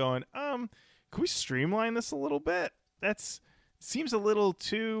coming in going, can we streamline this a little bit? That's seems a little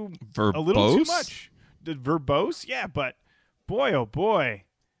too Verbose? a little too much. Verbose, yeah, but boy, oh boy,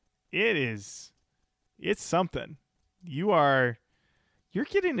 it's something. You're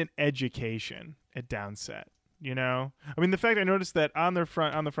getting an education at Downset. You know, I mean, the fact I noticed that on the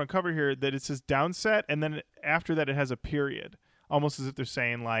front cover here that it says Downset, and then after that it has a period, almost as if they're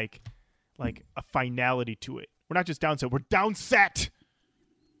saying like a finality to it. We're not just Downset, we're Downset.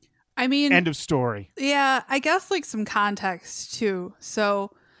 I mean, end of story. Yeah, I guess like some context too. So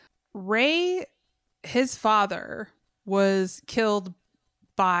Ray, his father, was killed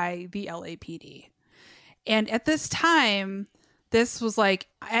by the LAPD, and at this time, this was like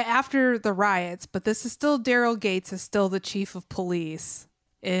after the riots, but this is still Daryl Gates is still the chief of police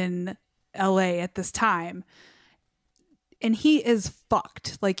in LA at this time. And he is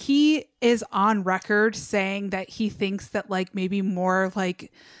fucked. Like, he is on record saying that he thinks that like maybe more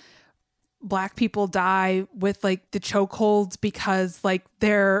like Black people die with like the chokeholds because like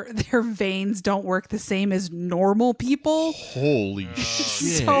their veins don't work the same as normal people. Holy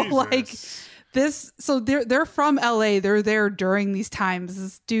shit. So like they're from LA. They're there during these times.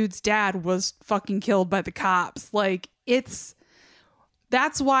 This dude's dad was fucking killed by the cops. Like,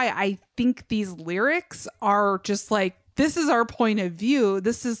 that's why I think these lyrics are just like, this is our point of view.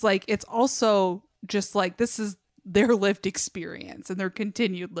 This is like, it's also just like, this is their lived experience and their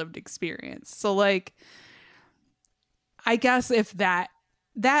continued lived experience. So like, I guess if that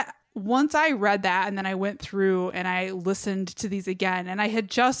once I read that and then I went through and I listened to these again, and I had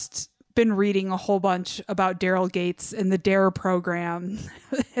just been reading a whole bunch about Daryl Gates and the DARE program.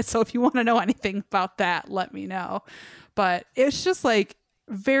 So if you want to know anything about that, let me know. But it's just like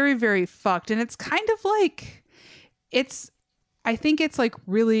very, very fucked. And it's kind of like, I think it's like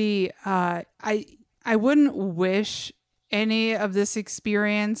really, I wouldn't wish any of this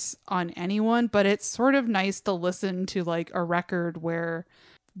experience on anyone, but it's sort of nice to listen to like a record where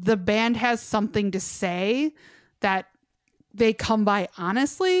the band has something to say that they come by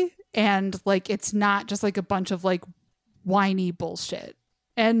honestly, and like it's not just like a bunch of like whiny bullshit.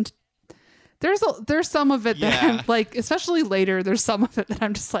 And there's some of it that I'm like, especially later, there's some of it that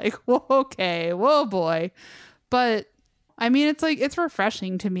I'm just like, whoa, okay, whoa boy. But I mean, it's like, it's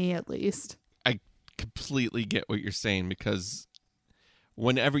refreshing to me at least. I completely get what you're saying, because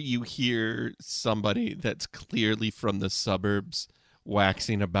whenever you hear somebody that's clearly from the suburbs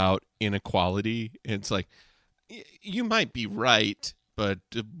waxing about inequality, it's like, you might be right, but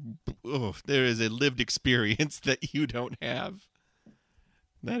there is a lived experience that you don't have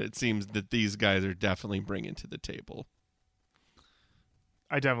that it seems that these guys are definitely bringing to the table.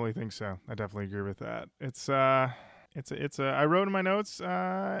 I definitely think so. I definitely agree with that. It's I wrote in my notes,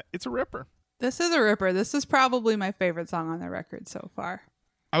 it's a ripper. This is a ripper. This is probably my favorite song on the record so far.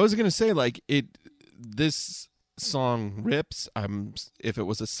 I was going to say, like, this song rips. If it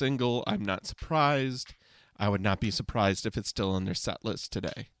was a single, I'm not surprised. I would not be surprised if it's still in their set list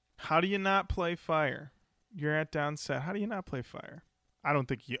today. How do you not play Fire? You're at Downset. How do you not play Fire? I don't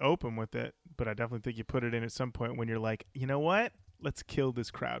think you open with it, but I definitely think you put it in at some point when you're like, you know what? Let's kill this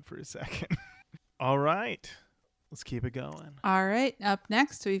crowd for a second. All right. Let's keep it going. All right. Up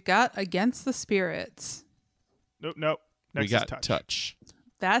next, we've got Against the Spirits. Nope. We Next got is Touch.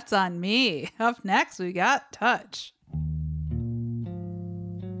 That's on me. Up next, we got Touch.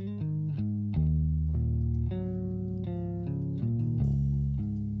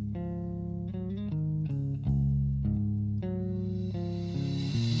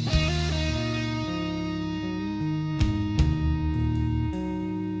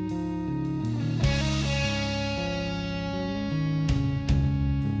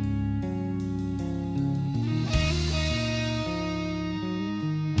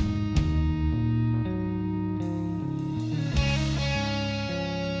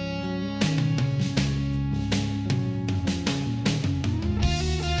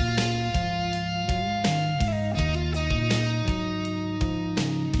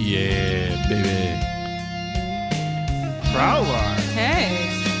 Yeah, baby. Prowler. Hey.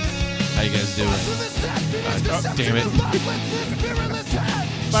 How you guys doing? Damn it.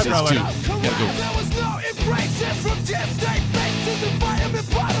 Bye, Just Prowler. Gotta go. There was no embracing from dim state fate to the environment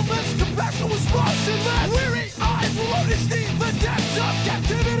bottomless. Compassion was motionless. Weary eyes will only see the depths of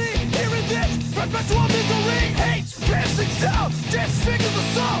captivity. Hearing this perpetual misery. Hate's piercing sound disfigures the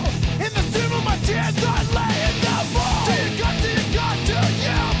soul. In the stream of my tears I lay in the bowl. Do you got, do you got, do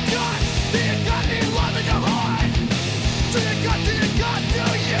you got? Do you got any love in your heart? Do you got, do you got, do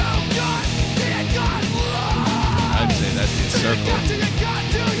you got? Do you got love? I'd say that's the circle. Do you got,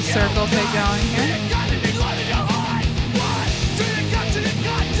 do you circle pit going here.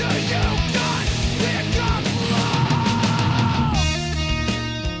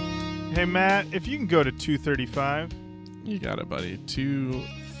 Hey, Matt, if you can go to 235. You got it, buddy.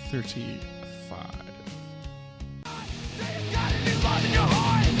 235.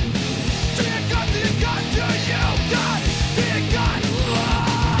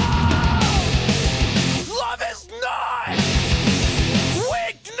 Love is not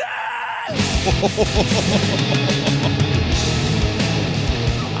weakness.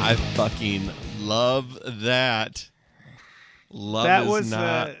 I fucking love that. Love That is was,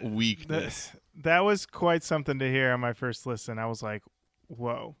 not weakness. That was quite something to hear on my first listen. I was like,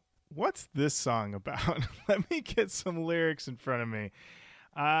 whoa, what's this song about? Let me get some lyrics in front of me.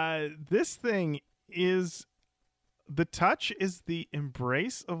 This thing is, the touch is the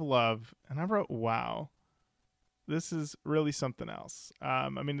embrace of love. And I wrote, wow, this is really something else. I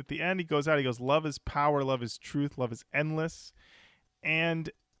mean, at the end, he goes, love is power, love is truth, love is endless. And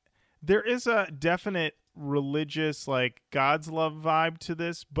there is a definite religious, like, God's love vibe to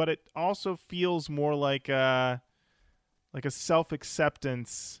this, but it also feels more like a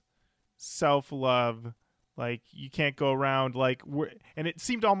self-acceptance, self-love. Like, you can't go around like and it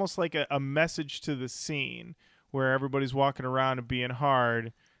seemed almost like a message to the scene where everybody's walking around and being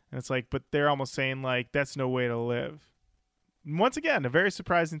hard, and it's like, but they're almost saying like that's no way to live. And once again, a very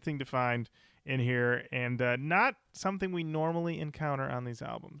surprising thing to find in here, and not something we normally encounter on these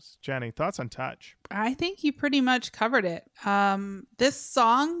albums. Jenny, thoughts on Touch? I think you pretty much covered it. This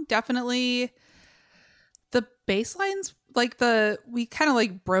song definitely, the bass lines, like we kind of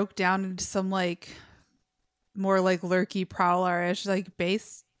like broke down into some like more like lurky prowler-ish like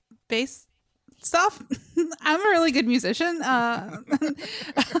bass stuff. I'm a really good musician.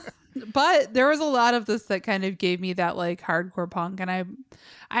 But there was a lot of this that kind of gave me that like hardcore punk, and I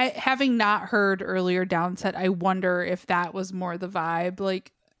having not heard earlier Downset, I wonder if that was more the vibe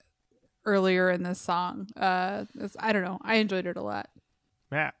like earlier in this song. I don't know. I enjoyed it a lot.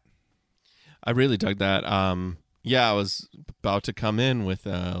 Matt? I really dug that. Yeah, I was about to come in with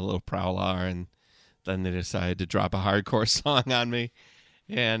a little prowler, and then they decided to drop a hardcore song on me.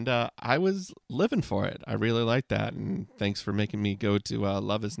 And I was living for it. I really liked that. And thanks for making me go to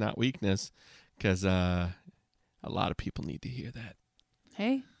Love is Not Weakness, because a lot of people need to hear that.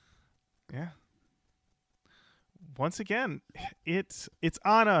 Hey. Yeah. Once again, it's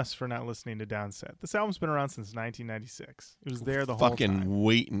on us for not listening to Downset. This album's been around since 1996. It was there the whole time. Fucking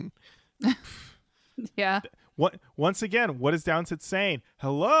waiting. Yeah. Once again, what is Downset saying?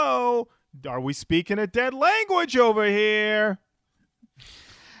 Hello? Are we speaking a dead language over here?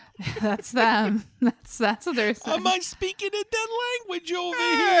 That's them. That's what they're saying. Am I speaking a dead language over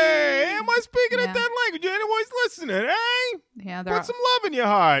Hey, here? am I speaking a Yeah. dead language? Anybody's listening, eh? Yeah, Put some love in your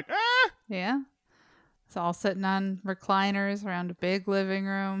heart, eh? yeah. It's all sitting on recliners around a big living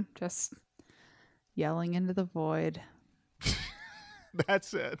room, just yelling into the void.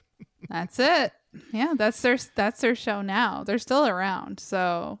 That's it. That's it. Yeah, that's their show now. They're still around,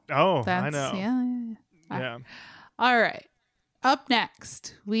 so Oh, that's I know. Yeah. Yeah. All right. Up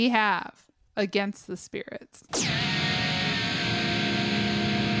next, we have Against the Spirits.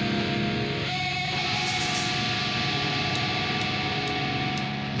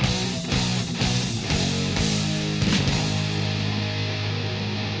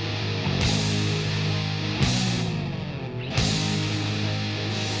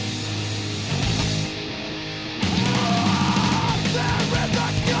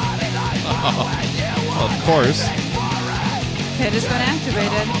 Of course. Pit has been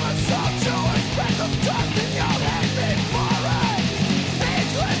activated.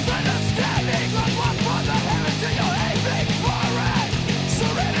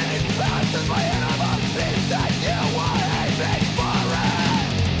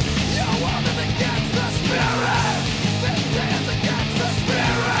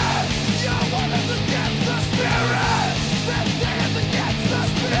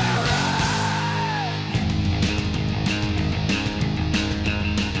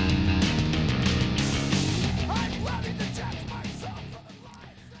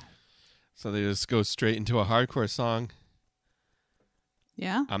 So they just go straight into a hardcore song.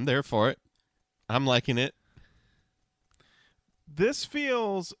 Yeah. I'm there for it. I'm liking it. This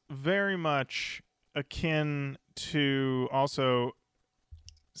feels very much akin to also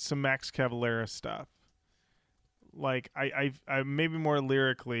some Max Cavalera stuff. Like I maybe more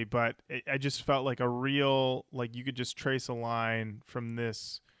lyrically, but I just felt like a real, like you could just trace a line from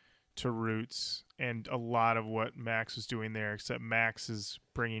this to Roots and a lot of what Max was doing there, except Max is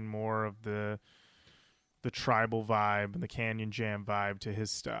bringing more of the the tribal vibe and the Canyon Jam vibe to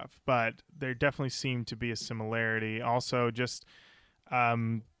his stuff, but there definitely seemed to be a similarity. Also, just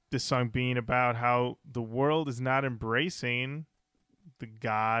this song being about how the world is not embracing the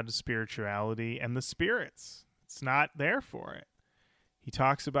God, spirituality, and the spirits. It's not there for it. He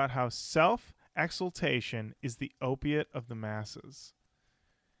talks about how self-exaltation is the opiate of the masses.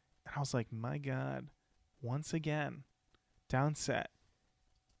 And I was like, my God, once again, Downset.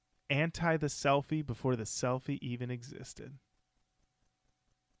 Anti the selfie before the selfie even existed.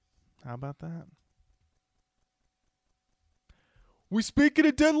 How about that? We speaking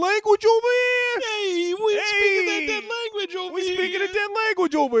a dead language over here. Hey, we speaking that dead language over We here. speaking a dead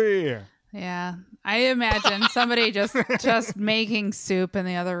language over here. Yeah. I imagine somebody just making soup in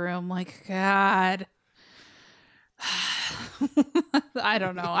the other room. Like, God. I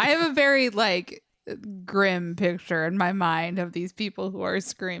don't know. I have a very like grim picture in my mind of these people who are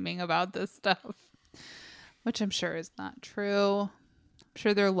screaming about this stuff, which I'm sure is not true. I'm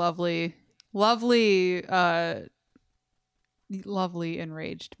sure they're lovely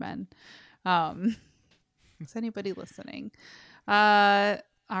enraged men. Is anybody listening?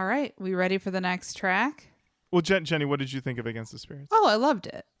 All right, we ready for the next track? Well, Jenny, what did you think of Against the Spirits? Oh, I loved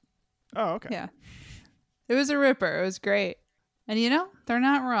it. Oh, okay. Yeah. It was a ripper. It was great. And they're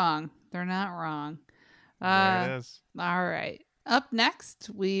not wrong. They're not wrong. There it is. All right. Up next,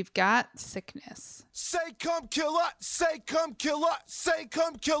 we've got Sickness. Say come killer, say come killer, say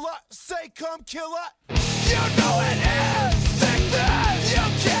come killer, say come killer. You know it is sickness, you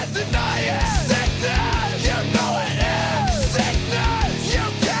can't deny it. Sickness, you know it is sickness, you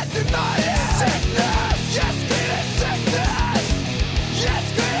can't deny it. Sickness, yes, scream it, sickness. Yes,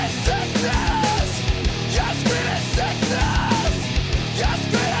 scream it, sickness. Yes, scream it, sickness. Yes,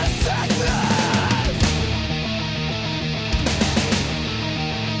 scream it, sickness.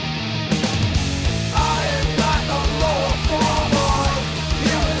 I am not a lower form of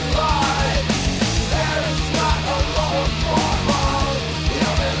human life. There is not a lower form of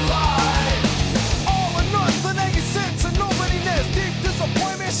human life. All the nuts and eggy sins and nobody knows. Deep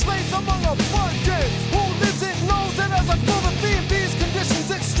disappointment slaves among abundance. Who lives it knows that as I feel the theme, these conditions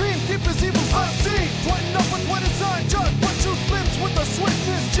extreme, deep as evil unseen. Pointing up with what is unjust, but you slims with the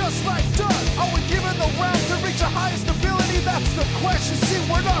swiftness just like dust. Are we given the round to reach the highest ability? That's the question. See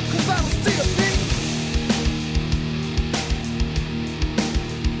word up, cause I don't see a beat.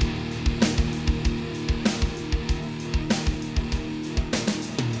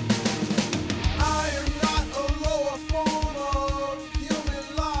 I am not a lower form of human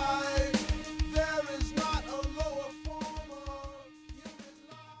life. There is not a lower form of human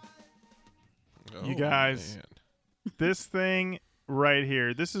life. You guys. Man. This thing right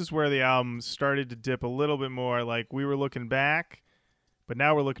here, this is where the album started to dip a little bit more. Like, we were looking back, but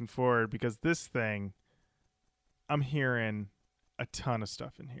now we're looking forward, because this thing, I'm hearing a ton of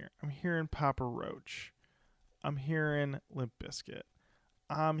stuff in here. I'm hearing Papa Roach. I'm hearing Limp Bizkit.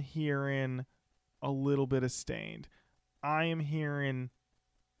 I'm hearing a little bit of Stained. I am hearing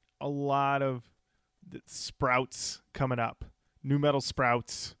a lot of the Sprouts coming up. Nu metal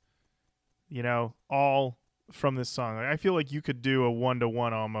Sprouts. All from this song. I feel like you could do a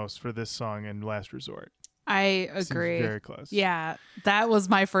 1-to-1 almost for this song and Last Resort. I Seems agree. very close. Yeah, that was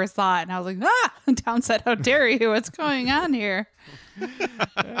my first thought. And I was like, Downset, how dare you? What's going on here?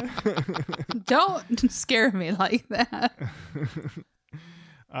 Don't scare me like that.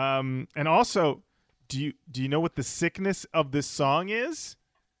 And also, do you know what the sickness of this song is?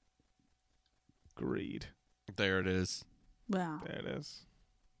 Greed. There it is. Wow. There it is.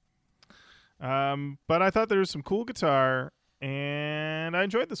 But I thought there was some cool guitar, and I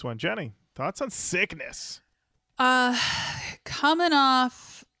enjoyed this one. Jenny, thoughts on Sickness? Coming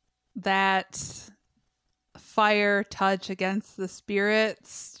off that fire touch Against the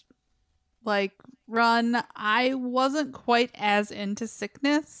Spirits run, I wasn't quite as into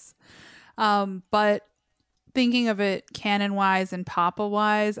Sickness. But thinking of it canon wise and Papa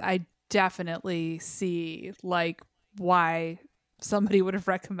wise, I definitely see why somebody would have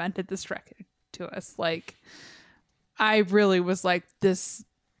recommended this record to us. I really was like, this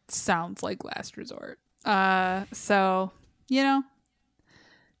sounds like Last Resort. So,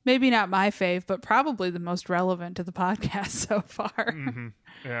 maybe not my fave, but probably the most relevant to the podcast so far. Mm-hmm.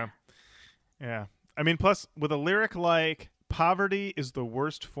 Yeah. I mean, plus with a lyric like "Poverty is the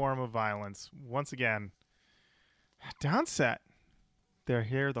worst form of violence." Once again, Downset. They're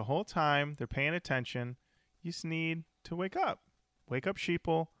here the whole time. They're paying attention. You just need to wake up. Wake up,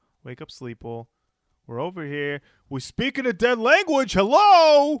 sheeple. Wake up, sleeple. We're over here. We're speaking a dead language.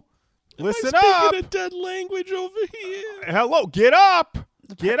 Hello. Listen Am I up. speaking a dead language over here? Hello. Get up.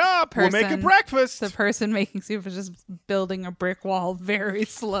 Get up. We're making breakfast. The person making soup is just building a brick wall very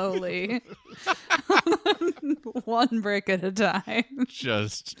slowly. One brick at a time.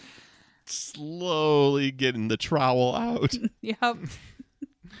 Just slowly getting the trowel out. Yep.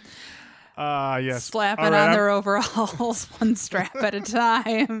 Yes. Slapping All right, on their overalls one strap at a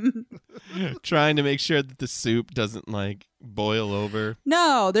time. Trying to make sure that the soup doesn't like boil over.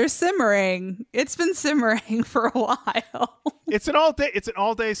 No, they're simmering. It's been simmering for a while. It's an all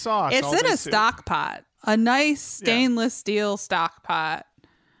day sauce. It's in a stock pot. A nice stainless steel stock pot.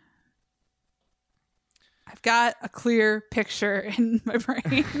 I've got a clear picture in my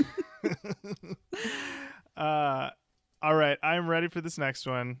brain. All right, I'm ready for this next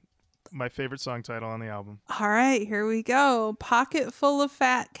one. My favorite song title on the album. All right, here we go. Pocket full of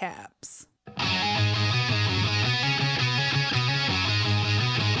fat caps.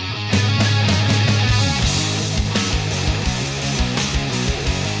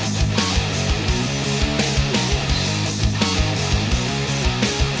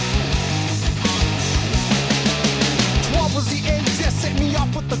 Was the age that set me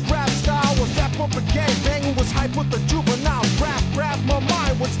off with the grab style? Was that bumper gang banging? Was hype with the juvenile rap? My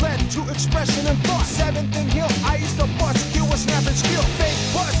mind was led to expression and thought. 7th and Hill, I used to bust, kill a snap and skill. Fake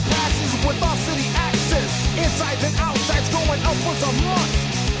bus passes with all city access. Insides and outsides going up was a must.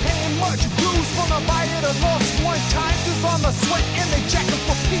 Paying much dues from the buyer to lost. One time just on the sweat and they checking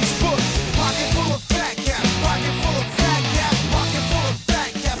for peace books. Pocket full of fat caps, pocket full of fat caps, pocket full of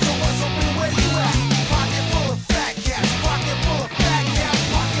fat caps. So what's up and where you at? Pocket full of fat caps. Pocket full of fat caps,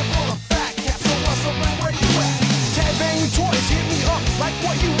 pocket full of fat caps. So what's up and where you at? Tag banging toys hit me up like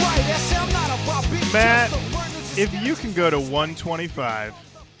what you write. That sound not about big Matt, just the learners if you can go to 125.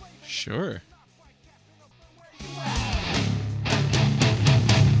 Sure.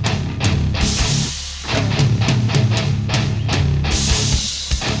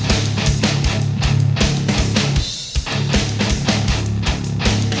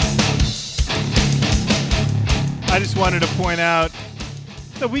 I just wanted to point out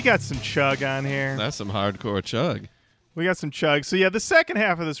that we got some chug on here. That's some hardcore chug. We got some chug. So yeah, the second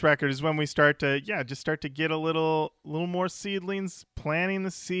half of this record is when we start to get a little more seedlings, planting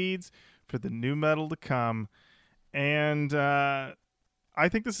the seeds for the new metal to come. And I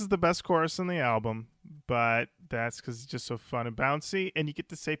think this is the best chorus in the album, but that's because it's just so fun and bouncy, and you get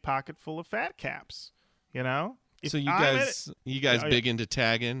to say "pocket full of fat caps." You know. So you Yeah, guys big into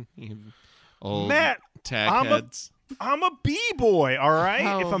tagging? You old Matt, tag heads. I'm a b-boy, all right?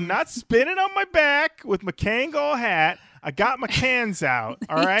 Oh. If I'm not spinning on my back with my Kangol hat, I got my cans out,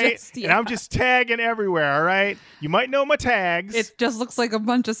 all right? And I'm just tagging everywhere, all right? You might know my tags. It just looks like a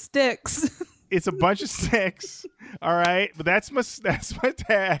bunch of sticks. It's a bunch of sticks, all right? But that's my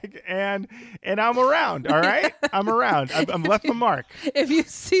tag, and I'm around, all right? I'm around. I'm left my mark. If you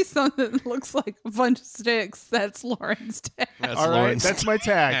see something that looks like a bunch of sticks, that's Lauren's tag. That's All right, Lauren's that's my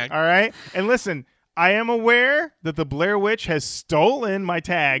tag. All right, and listen, I am aware that the Blair Witch has stolen my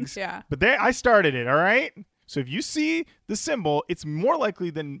tags. Yeah. But I started it. All right. So if you see the symbol, it's more likely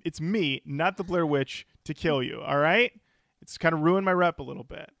than it's me, not the Blair Witch, to kill you. All right. It's kind of ruined my rep a little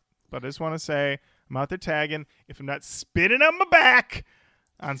bit. But I just want to say I'm out there tagging. If I'm not spitting on my back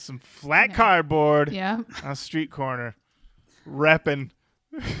on some flat cardboard Yeah. on a street corner, repping.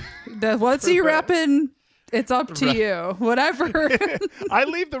 What's he repping? It's up to you. Whatever. I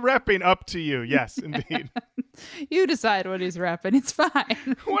leave the repping up to you. Yes, indeed. You decide what he's repping. It's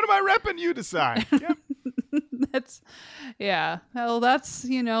fine. What am I repping? You decide. Yep. Well, that's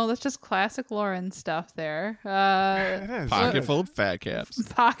just classic Lauren stuff there. It is. Pocket full of fat caps.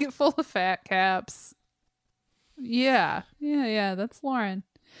 Pocket full of fat caps. Yeah. That's Lauren.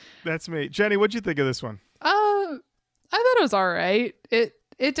 That's me. Jenny, what'd you think of this one? I thought it was all right.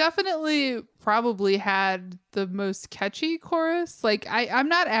 It definitely probably had the most catchy chorus. Like I'm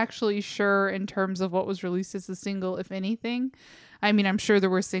not actually sure in terms of what was released as a single, if anything. I mean, I'm sure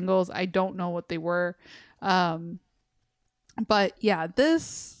there were singles. I don't know what they were. But yeah,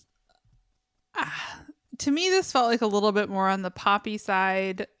 this to me, this felt like a little bit more on the poppy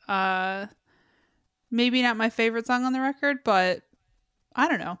side. Maybe not my favorite song on the record, but I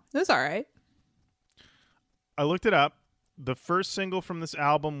don't know. It was all right. I looked it up. The first single from this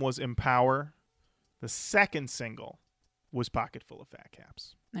album was Empower. The second single was Pocket Full of Fat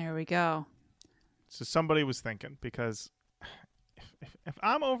Caps. There we go. So somebody was thinking, because if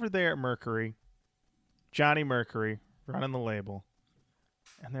I'm over there at Mercury, Johnny Mercury, running the label,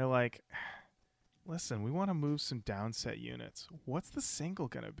 and they're like, listen, we want to move some Downset units. What's the single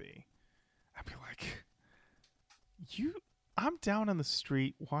going to be? I'd be like, I'm down on the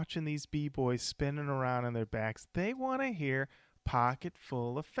street watching these B-boys spinning around on their backs. They want to hear pocket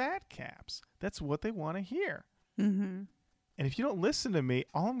full of fat caps. That's what they want to hear. Mm-hmm. And if you don't listen to me,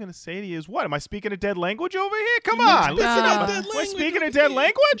 all I'm going to say to you is, what? Am I speaking a dead language over here? Come on. Listen up. Am I speaking a dead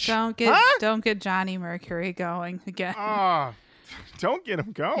language? Don't get Johnny Mercury going again. Don't get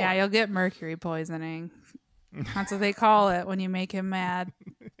him going. Yeah, you'll get mercury poisoning. That's what they call it when you make him mad.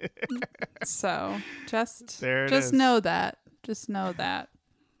 So just know that. Just know that.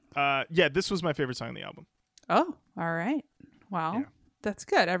 Yeah, this was my favorite song on the album. Oh, all right. Well, Yeah. That's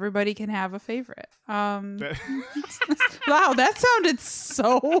good. Everybody can have a favorite. Wow, that sounded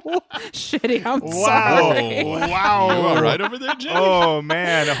so shitty. I'm sorry. Wow. You all right over there, Jenny? Oh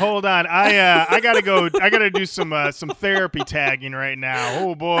man, hold on. I gotta go. I gotta do some therapy tagging right now.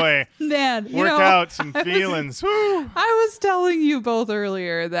 Oh boy, Man, work out some feelings. Woo. I was telling you both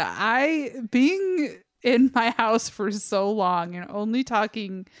earlier that being in my house for so long and only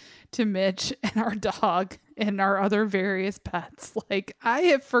talking to Mitch and our dog and our other various pets, like I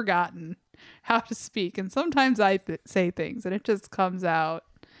have forgotten how to speak, and sometimes I say things and it just comes out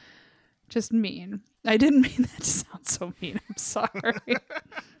just mean. I didn't mean that to sound so mean. I'm sorry.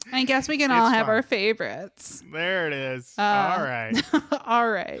 I guess we can all have our favorites. There it is. All right. All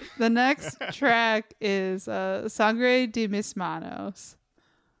right. The next track is Sangre de mis manos.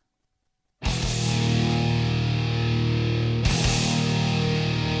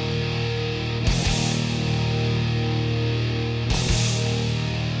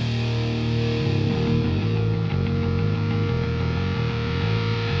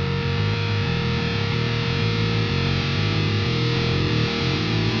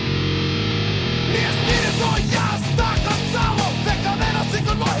 Mi espíritu ya está cansado de cadenas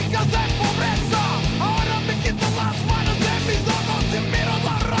psicológicas de pobreza. Ahora me quito las manos de mis ojos y miro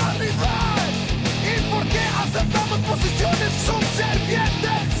la realidad. ¿Y por qué aceptamos posiciones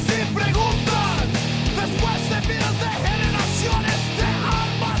subservientes sin preguntas? Después de vidas de generaciones de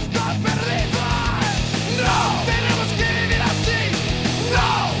almas tan perdidas. No tenemos que vivir así. No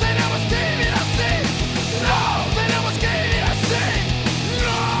tenemos que vivir así. No tenemos que vivir así.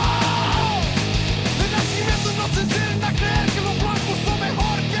 No. De nacimiento nos enseñan a creer que los blancos son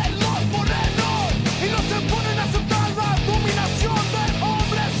mejor que los morenos y nos imponen a aceptar la dominación del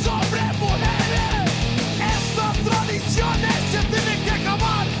hombre sobre mujeres. Estas tradiciones se tienen que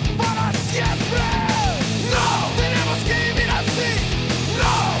acabar para siempre. No tenemos que vivir así.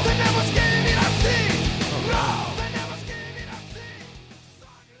 No tenemos que vivir así. No tenemos que vivir así.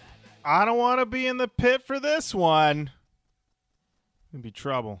 I don't want to be in the pit for this one. It'd be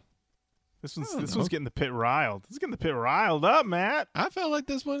trouble. This one's getting the pit riled. This is getting the pit riled up, Matt. I felt like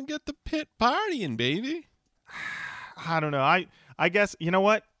this one get the pit partying, baby. I don't know. I guess, you know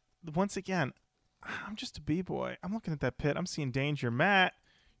what? Once again, I'm just a B-boy. I'm looking at that pit. I'm seeing danger. Matt,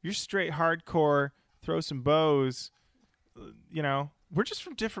 you're straight hardcore, throw some bows. You know, we're just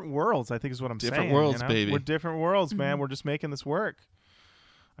from different worlds, I think is what I'm saying. Different worlds, you know? baby. We're different worlds, man. We're just making this work.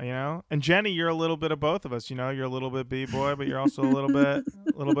 You know? And Jenny, you're a little bit of both of us. You know, you're a little bit B-boy, but you're also a little bit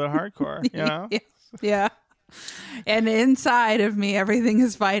hardcore, you know? Yeah. And inside of me, everything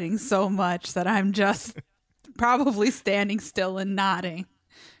is fighting so much that I'm just probably standing still and nodding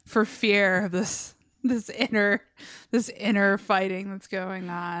for fear of this inner fighting that's going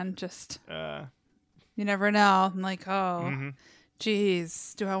on. Just you never know. I'm like,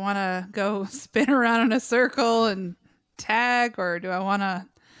 geez, do I want to go spin around in a circle and tag, or do I want to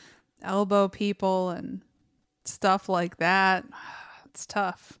elbow people and stuff like that? It's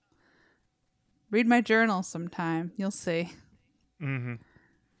tough. Read my journal sometime. You'll see. Mm-hmm.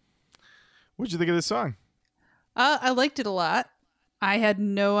 What'd you think of this song? I liked it a lot. I had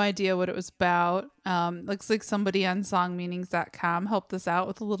no idea what it was about. Looks like somebody on songmeanings.com helped us out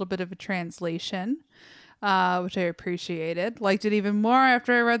with a little bit of a translation, which I appreciated. Liked it even more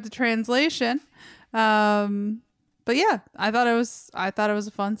after I read the translation. But yeah, I thought it was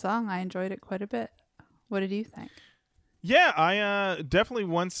a fun song. I enjoyed it quite a bit. What did you think? Yeah, I definitely,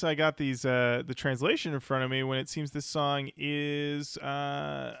 once I got the translation in front of me, when it seems this song is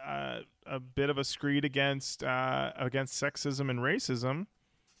a bit of a screed against sexism and racism,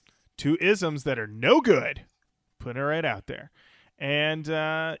 two isms that are no good. Putting it right out there. And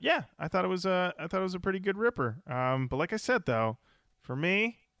yeah, I thought it was a pretty good ripper. But like I said, though, for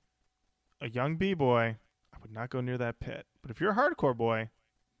me, a young B-boy, I would not go near that pit. But if you're a hardcore boy,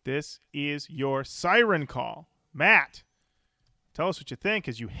 this is your siren call. Matt, tell us what you think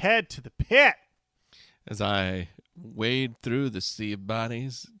as you head to the pit. As I wade through the sea of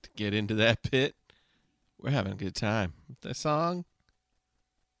bodies to get into that pit, we're having a good time. This song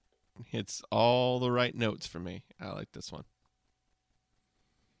hits all the right notes for me. I like this one.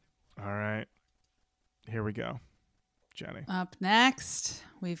 All right. Here we go. Jenny. Up next,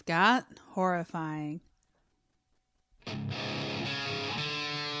 we've got Horrifying.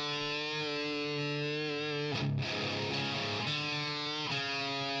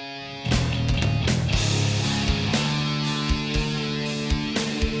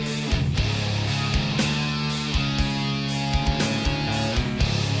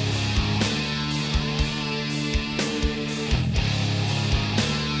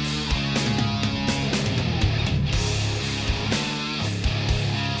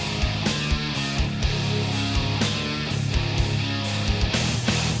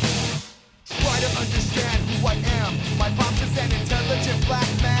 Try to understand who I am. My pops is an intelligent black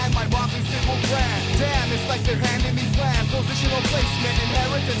man. My walking symbol brand. Damn, it's like they're handing me plan. Positional placement,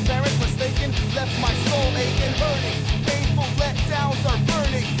 inheritance, parents mistaken. Left my soul aching, hurting. Painful letdowns are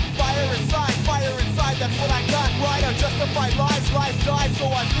burning. Fire inside, that's what I got right. Unjustified lies, life died, so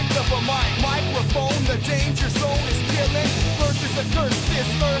I picked up a mic. Microphone, the danger zone is killing. Birth is a curse, this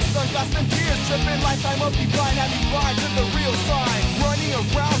earth, sunglass and tears. Tripping lifetime of decline, having blind to the real sign. Running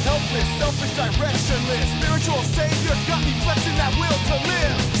around helpless, selfish, directionless. Spiritual savior got me flexing that will to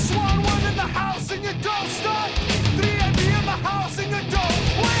live. Swan one in the house and you don't stop. 3AB in the house and you don't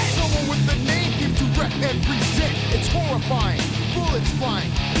quit. Someone with the name came to wreck every cent. It's horrifying. Bullets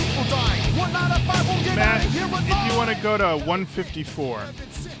flying, people dying. 1 out of 5 will get Matt, out of here if alive. you want to go to 154.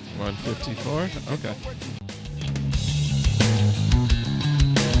 154? Okay.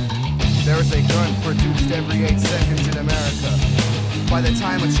 There is a gun produced every 8 seconds in America. By the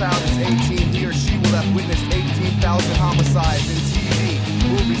time a child is 18, he or she will have witnessed 18,000 homicides in TV,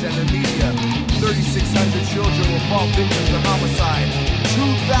 movies, and the media. 3,600 children will fall victims of homicide.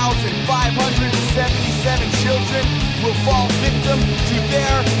 2,577 children will fall victim to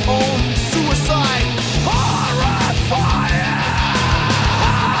their own suicide. Horrifying!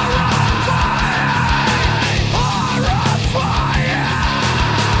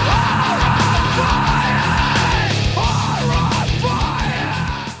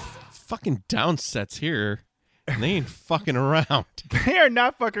 Fucking Downset's here, and they ain't fucking around. They are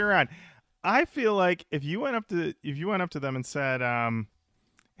not fucking around. I feel like if you went up to them and said,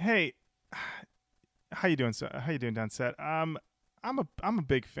 "Hey, how you doing, how you doing, Downset? I'm a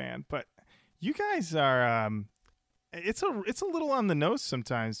big fan, but you guys are it's a little on the nose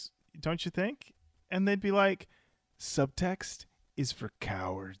sometimes, don't you think?" And they'd be like, "Subtext is for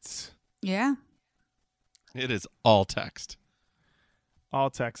cowards." Yeah. It is all text. All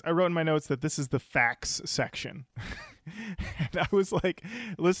text. I wrote in my notes that this is the facts section. And I was like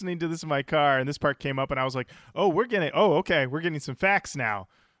listening to this in my car, and this part came up, and I was like, we're getting some facts now.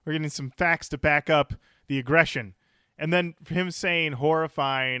 We're getting some facts to back up the aggression. And then him saying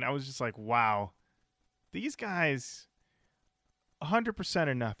horrifying, I was just like, wow. These guys, 100%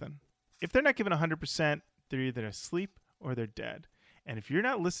 or nothing. If they're not giving 100%, they're either asleep or they're dead. And if you're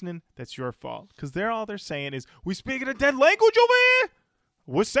not listening, that's your fault. Because all they're saying is, we speaking a dead language over here?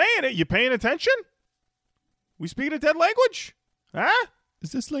 We're saying it. You paying attention? We speaking a dead language? Huh?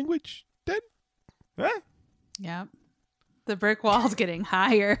 Is this language dead? Huh? Yep. The brick wall's getting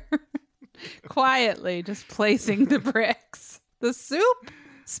higher. Quietly just placing the bricks. The soup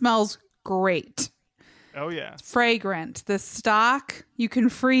smells great. Oh, yeah. Fragrant. The stock, you can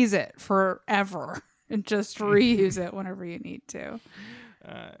freeze it forever and just reuse it whenever you need to.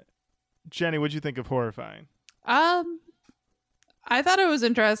 Jenny, what'd you think of horrifying? I thought it was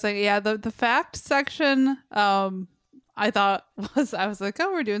interesting. Yeah, the fact section, I was like,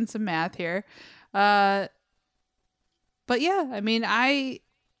 oh, we're doing some math here. But yeah, I mean, I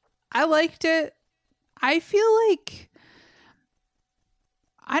liked it. I feel like,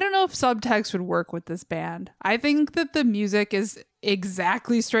 I don't know if subtext would work with this band. I think that the music is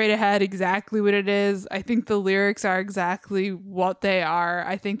exactly straight ahead, exactly what it is. I think the lyrics are exactly what they are.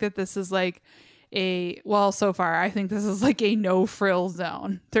 I think that this is like so far, I think this is like a no frill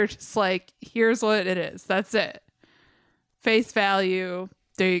zone. They're just like, here's what it is. That's it. Face value.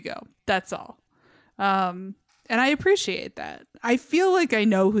 There you go. That's all. And I appreciate that. I feel like I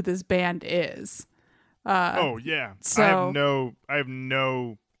know who this band is. Oh yeah. So I have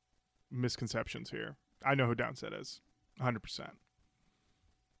no misconceptions here. I know who Downset is. 100%.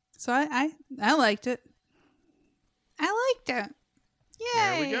 So I liked it. I liked it. Yay.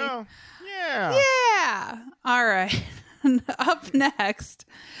 There we go. Yeah. Yeah. All right. Up next,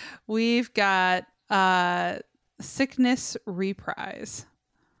 we've got Sickness Reprise.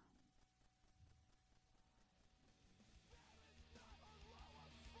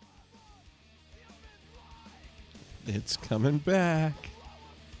 It's coming back.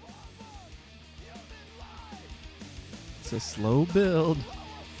 It's a slow build.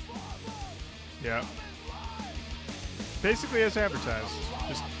 Yeah. Basically as advertised,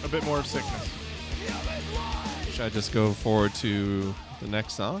 just a bit more of sickness. Should I just go forward to the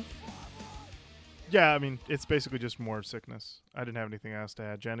next song? Yeah, I mean, it's basically just more of sickness. I didn't have anything else to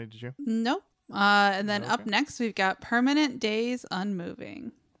add. Jenny, did you? Nope. And then up Okay. next, we've got Permanent Days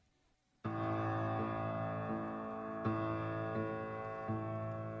Unmoving.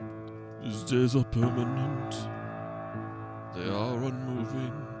 These days are permanent. They are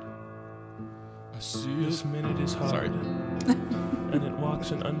unmoving. I see This minute is hard, Sorry. and it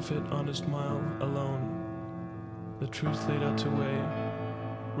walks an unfit, honest mile alone. The truth laid out to weigh,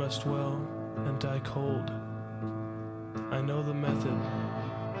 rust well and die cold. I know the method,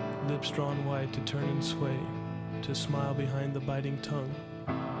 lips drawn wide to turn and sway, to smile behind the biting tongue.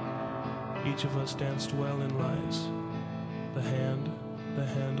 Each of us danced well in lies, the hand, the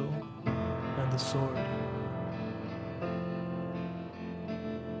handle, and the sword.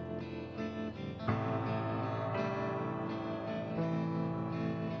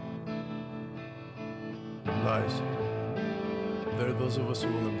 Lies. There are those of us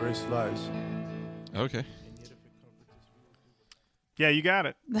who will embrace lies. Okay. Yeah, you got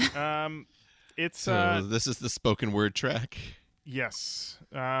it. It's So this is the spoken word track. yes.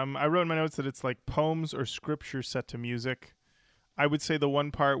 I wrote in my notes that it's like poems or scripture set to music. I would say the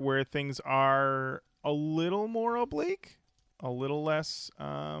one part where things are a little more oblique, a little less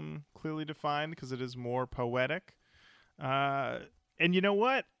clearly defined because it is more poetic. And you know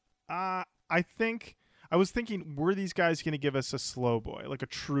what? I think I was thinking, were these guys going to give us a slow boy, like a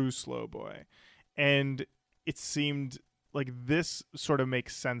true slow boy? And it seemed like this sort of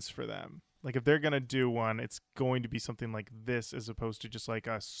makes sense for them. Like if they're going to do one, it's going to be something like this as opposed to just like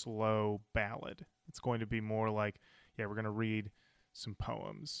a slow ballad. It's going to be more like, yeah, we're going to read some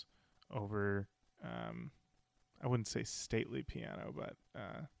poems over, I wouldn't say stately piano, but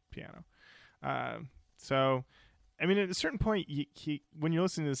piano. So, I mean, at a certain point, when you're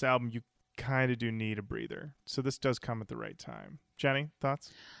listening to this album, you kind of do need a breather. So this does come at the right time. Jenny,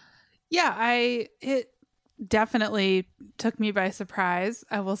 thoughts? Yeah, it definitely took me by surprise,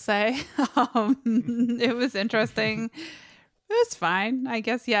 I will say. It was interesting. It was fine. I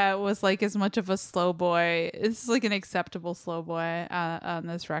guess, yeah, it was like as much of a slow boy. It's like an acceptable slow boy on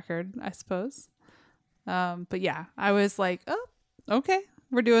this record, I suppose. But yeah, I was like, oh, okay,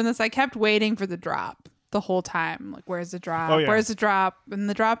 we're doing this. I kept waiting for the drop the whole time. Like, where's the drop? Oh, yeah. Where's the drop? And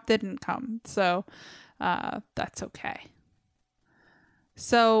the drop didn't come. So that's okay.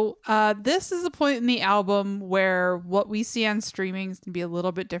 So this is a point in the album where what we see on streaming is going to be a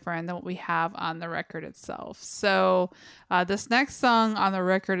little bit different than what we have on the record itself. So this next song on the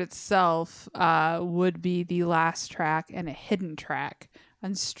record itself would be the last track and a hidden track.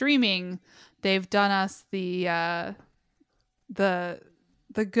 On streaming, they've done us the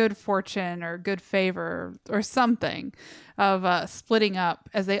good fortune or good favor or something of splitting up,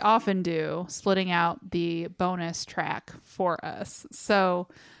 as they often do, splitting out the bonus track for us. So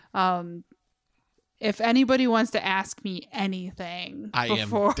if anybody wants to ask me anything I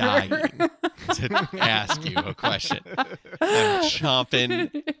before... am dying to ask you a question. I'm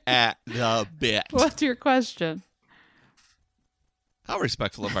chomping at the bit. What's your question? How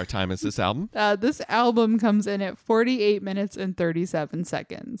respectful of our time is this album? This album comes in at 48 minutes and 37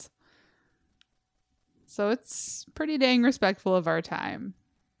 seconds. So it's pretty dang respectful of our time.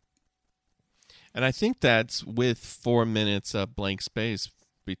 And I think that's with 4 minutes of blank space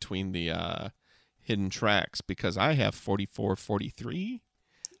between the hidden tracks, because I have 44:43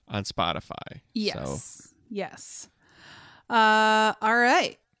 on Spotify. Yes. So. Yes. All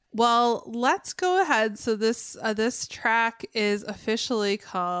right. Well, let's go ahead. So this track is officially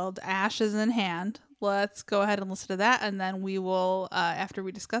called Ashes in Hand. Let's go ahead and listen to that, and then we will, after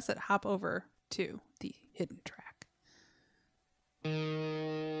we discuss it, hop over to the hidden track.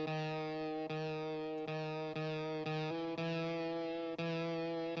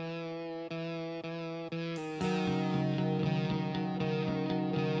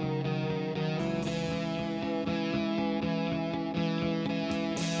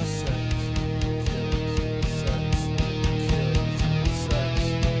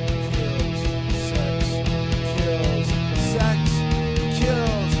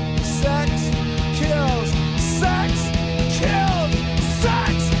 Sex kills.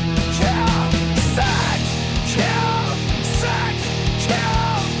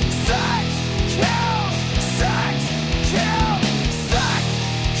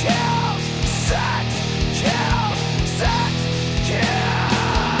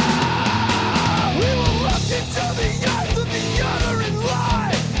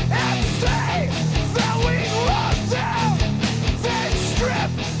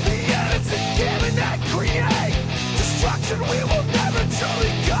 destruction we will never truly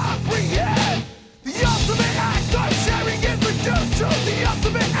comprehend. The ultimate act of sharing is reduced to the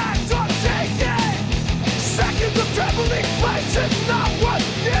ultimate act of taking. Seconds of trembling flesh is not what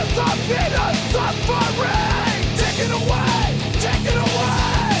gives up in a suffering. Take it away, take it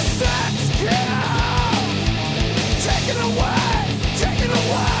away. Sex kill. Take it away, take it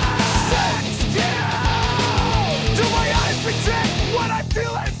away. Sex kill. Do my eyes project what I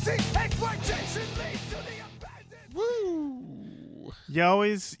feel and see? Exploitation leads to the abandoned. Woo! You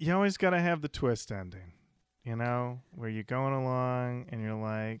always gotta have the twist ending, you know, where you're going along and you're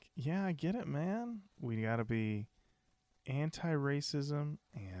like, yeah, I get it, man. We gotta be anti-racism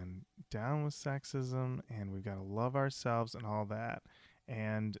and down with sexism, and we've gotta love ourselves and all that.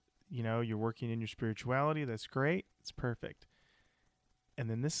 And you know, you're working in your spirituality. That's great. It's perfect. And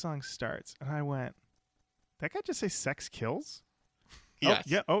then this song starts, and I went, "That guy just say sex kills?" Yes. Oh,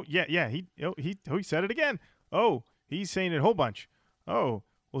 yeah. Oh, yeah. Yeah. He said it again. Oh, he's saying it a whole bunch. Oh,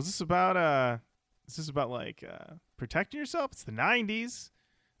 well, is this about like protecting yourself? It's the 90s.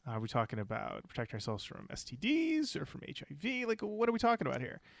 Are we talking about protecting ourselves from STDs or from HIV? Like, what are we talking about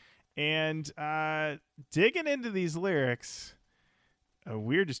here? And digging into these lyrics,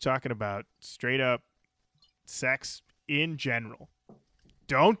 we're just talking about straight up sex in general.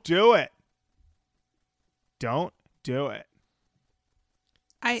 Don't do it. Don't do it.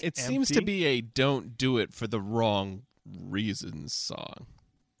 It seems to be a "don't do it for the wrong reasons" song.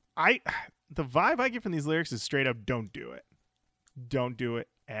 The vibe I get from these lyrics is straight up don't do it. Don't do it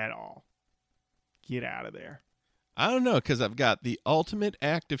at all. Get out of there. I don't know, because I've got the ultimate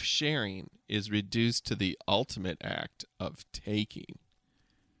act of sharing is reduced to the ultimate act of taking.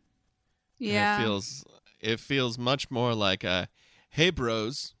 Yeah. And it feels much more like a, "Hey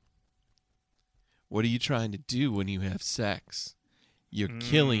bros, what are you trying to do when you have sex? You're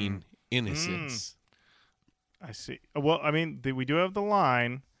killing innocence." I see. Well, I mean, we do have the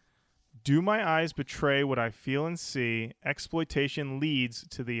line, "Do my eyes betray what I feel and see? Exploitation leads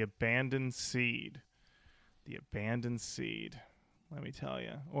to the abandoned seed." The abandoned seed. Let me tell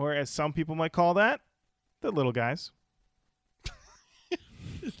you. Or as some people might call that, the little guys.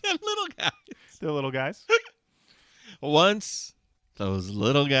 That little guy. The little guys. Once those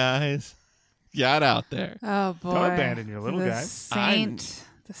little guys got out there. Oh boy! Don't abandon your little the guys.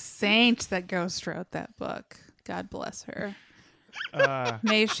 the saint that Ghost wrote that book. God bless her.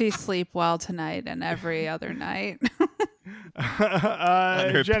 May she sleep well tonight and every other night. On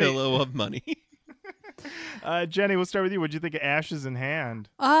her Jenny, pillow of money. Jenny, we'll start with you. What'd you think of Ashes in Hand?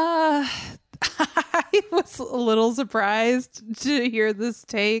 I was a little surprised to hear this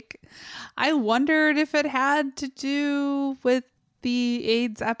take. I wondered if it had to do with the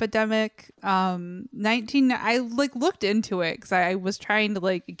AIDS epidemic. I looked into it because I was trying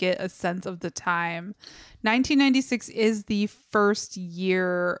to get a sense of the time. 1996 is the first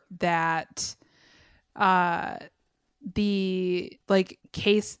year that the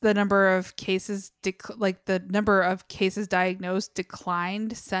number of cases the number of cases diagnosed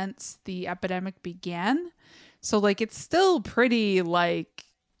declined since the epidemic began. So it's still pretty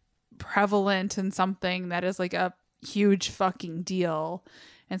prevalent and something that is a huge fucking deal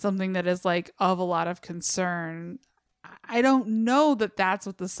and something that is of a lot of concern. I don't know that that's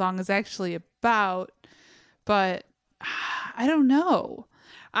what the song is actually about, but I don't know.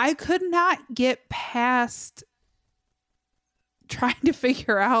 I could not get past trying to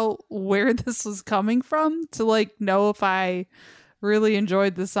figure out where this was coming from to know if I really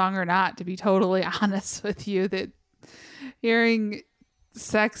enjoyed the song or not, to be totally honest with you. That hearing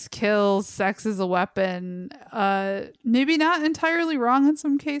sex kills, sex is a weapon, maybe not entirely wrong in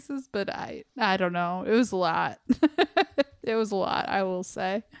some cases, but I don't know. It was a lot. It was a lot, I will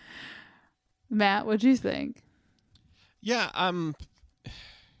say. Matt, what'd you think? Yeah,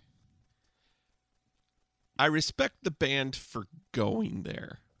 I respect the band for going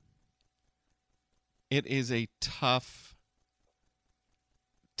there. It is a tough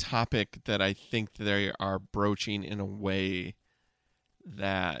topic that I think they are broaching in a way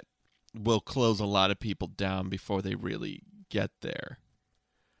that will close a lot of people down before they really get there.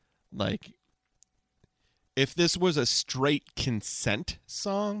 If this was a straight consent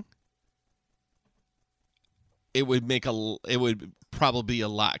song, it would probably be a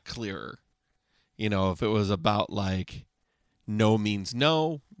lot clearer. If it was about no means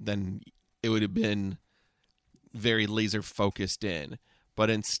no, then it would have been very laser focused in.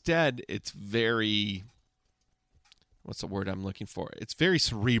 But instead, it's very, what's the word I'm looking for? It's very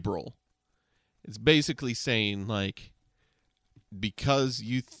cerebral. It's basically saying because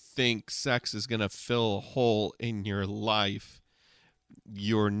you think sex is going to fill a hole in your life,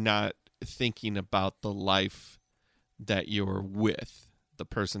 you're not thinking about the life that you're with, the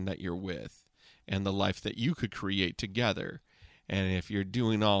person that you're with, and the life that you could create together. And if you're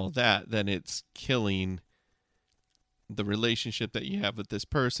doing all that, then it's killing the relationship that you have with this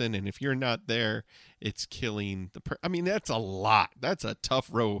person. And if you're not there, it's killing I mean, that's a lot. That's a tough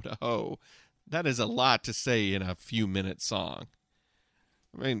road to hoe. That is a lot to say in a few minute song.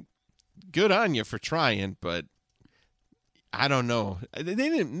 I mean, good on you for trying, but I don't know. They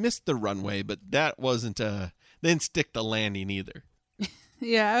didn't miss the runway, but that wasn't they didn't stick the landing either.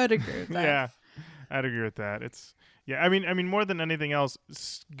 Yeah, I would agree with that. Yeah, I'd agree with that. I mean, more than anything else,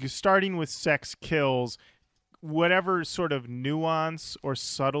 starting with sex kills, whatever sort of nuance or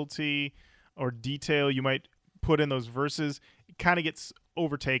subtlety or detail you might put in those verses, it kind of gets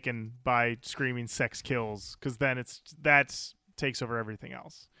overtaken by screaming sex kills, because then that takes over everything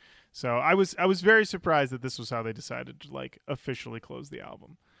else. So I was very surprised that this was how they decided to like officially close the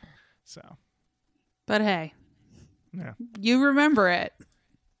album. So, But hey, yeah, you remember it.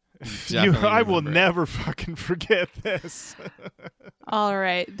 I will never fucking forget this. All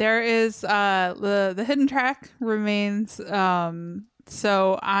right. There is the hidden track remains.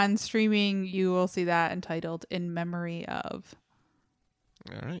 So on streaming you will see that entitled In Memory Of.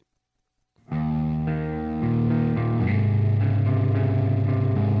 All right.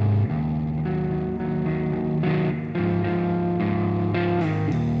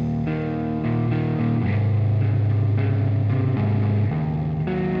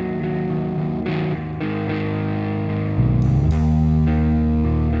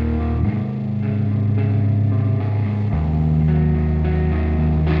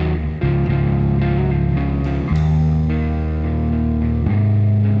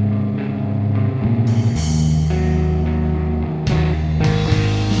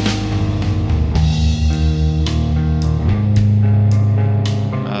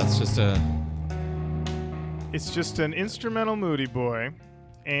 It's just an instrumental Moody Boy,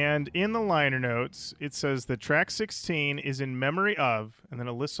 and in the liner notes it says that track 16 is in memory of, and then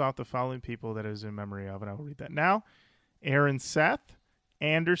it lists off the following people that it is in memory of, and I will read that now. Aaron Seth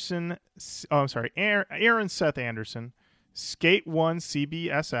Anderson, Aaron Seth Anderson, Skate 1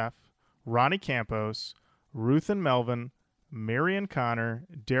 CBSF, Ronnie Campos, Ruth and Melvin, Marion Connor,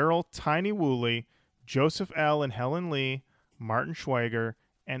 Daryl Tiny Woolley, Joseph L. and Helen Lee, Martin Schweiger,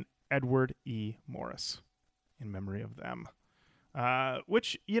 and Edward E. Morris. In memory of them.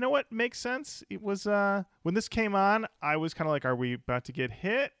 Which, you know what, makes sense. It was, when this came on, I was kind of like, are we about to get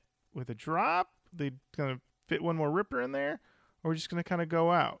hit with a drop? They kind of fit one more ripper in there? Or we're just going to kind of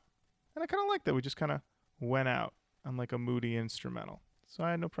go out? And I kind of like that. We just kind of went out on like a moody instrumental. So I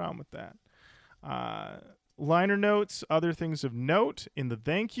had no problem with that. Liner notes, other things of note in the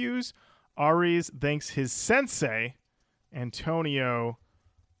thank yous. Aries thanks his sensei, Antonio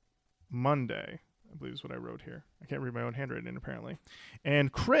Monday, I believe is what I wrote here. I can't read my own handwriting, apparently.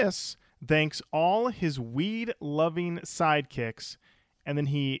 And Chris thanks all his weed-loving sidekicks, and then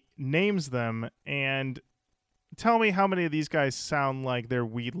he names them. And tell me how many of these guys sound like they're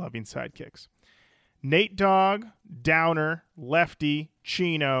weed-loving sidekicks. Nate Dogg, Downer, Lefty,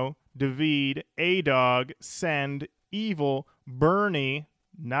 Chino, David, A-Dog, Send, Evil, Bernie,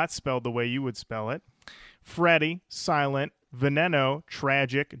 not spelled the way you would spell it, Freddy, Silent, Veneno,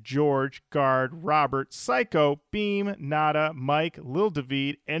 Tragic, George, Guard, Robert, Psycho, Beam, Nada, Mike, Lil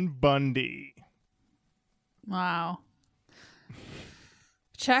David, and Bundy. Wow.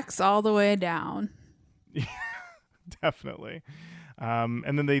 Checks all the way down. Definitely.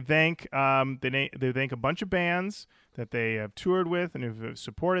 And then they thank they thank a bunch of bands that they have toured with and have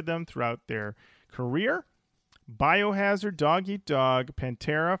supported them throughout their career. Biohazard, Dog Eat Dog,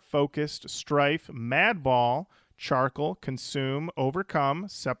 Pantera, Focused, Strife, Madball, Charcoal, Consume, Overcome,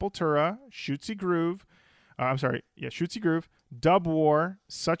 Sepultura, Shootsy Groove, Dub War,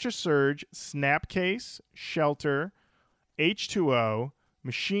 Such a Surge, Snapcase, Shelter, H2O,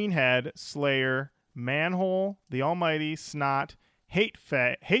 Machine Head, Slayer, Manhole, The Almighty, Snot, Hate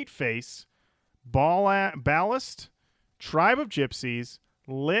Face, Ballast, Tribe of Gypsies,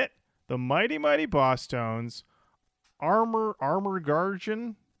 Lit, The Mighty Mighty Boss Tones, Armor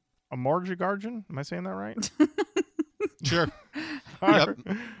Guardian. Am I saying that right? Sure. Yep.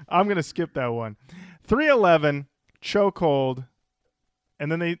 I'm going to skip that one. 311, Chokehold,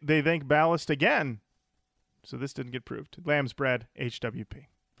 and then they thank Ballast again. So this didn't get proved. Lamb's Bread, HWP.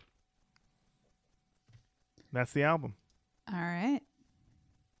 That's the album. All right.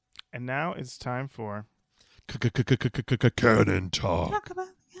 And now it's time for Canon Talk. Talk about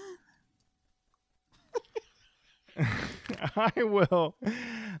I will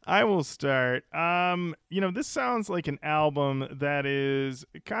I will start. This sounds like an album that is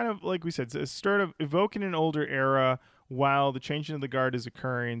kind of, like we said, it's sort of evoking an older era while the changing of the guard is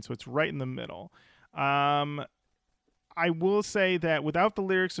occurring, so it's right in the middle. I will say that without the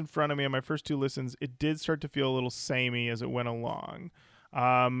lyrics in front of me on my first two listens, it did start to feel a little samey as it went along.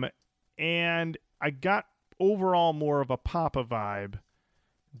 And I got overall more of a Papa vibe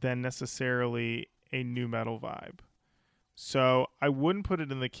than necessarily a nu metal vibe. So I wouldn't put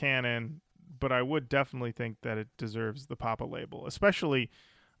it in the canon, but I would definitely think that it deserves the Papa label, especially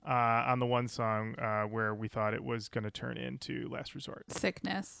on the one song where we thought it was going to turn into Last Resort.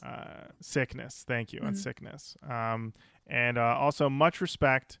 Sickness. Sickness. Thank you. On Sickness. And also much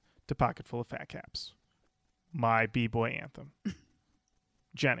respect to Pocketful of Fat Caps, my B-boy anthem.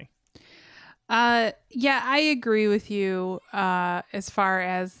 Jenny. Yeah, I agree with you as far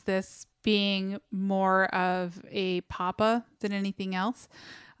as this being more of a Papa than anything else.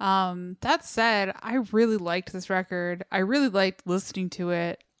 That said, I really liked this record. I really liked listening to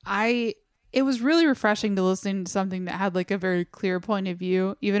it. It was really refreshing to listen to something that had like a very clear point of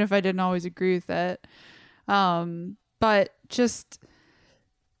view, even if I didn't always agree with it. But just,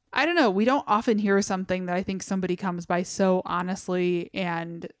 I don't know. We don't often hear something that I think somebody comes by so honestly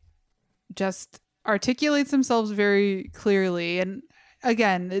and just articulates themselves very clearly. And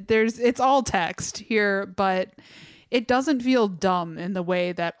again, it's all text here, but it doesn't feel dumb in the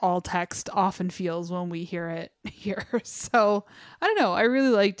way that all text often feels when we hear it here. So I don't know. I really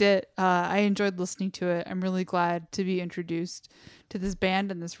liked it. I enjoyed listening to it. I'm really glad to be introduced to this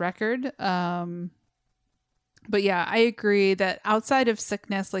band and this record. But yeah, I agree that outside of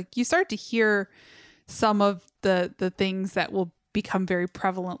Sickness, like you start to hear some of the things that will become very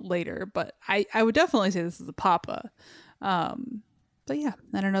prevalent later. But I would definitely say this is a Papa. But yeah,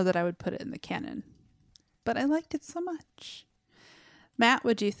 I don't know that I would put it in the canon. But I liked it so much. Matt,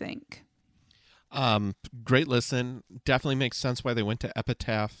 what'd you think? Great listen. Definitely makes sense why they went to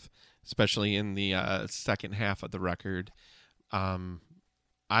Epitaph, especially in the second half of the record.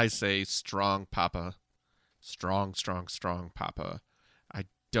 I say strong Papa. Strong Papa. I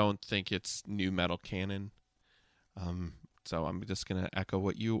don't think it's nu metal canon. So I'm just going to echo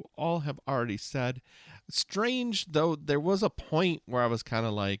what you all have already said. Strange, though, there was a point where I was kind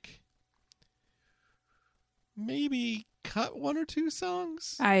of like, maybe cut one or two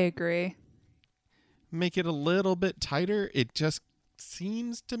songs. I agree. Make it a little bit tighter. It just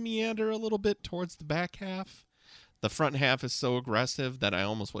seems to meander a little bit towards the back half. The front half is so aggressive that I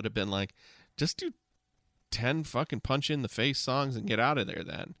almost would have been like, just do 10 fucking punch in the face songs and get out of there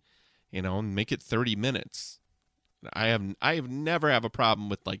then. You know, make it 30 minutes. I have never have a problem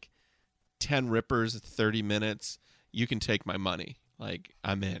with like 10 rippers, 30 minutes. You can take my money. Like,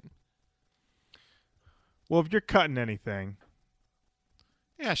 I'm in. Well, if you're cutting anything,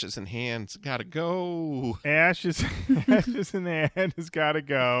 Ashes in Hand's gotta go. Ashes in the Hand has gotta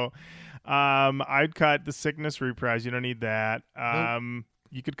go. I'd cut the Sickness reprise. You don't need that. Nope.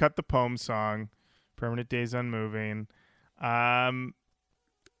 You could cut the Poem song, Permanent Days Unmoving.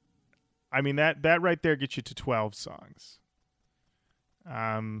 I mean that right there gets you to 12 songs.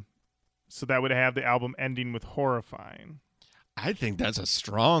 So that would have the album ending with Horrifying. I think that's a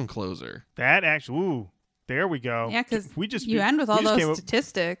strong closer. That actually, ooh. There we go. Yeah, because you end with all those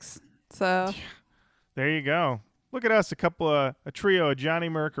statistics. So there you go. Look at us, a trio of Johnny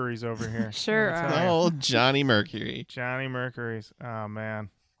Mercury's over here. Sure. Oh, Johnny Mercury. Johnny Mercury's. Oh,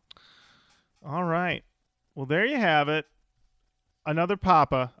 man. All right. Well, there you have it. Another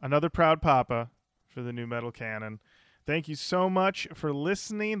Papa, another proud Papa for the nu metal canon. Thank you so much for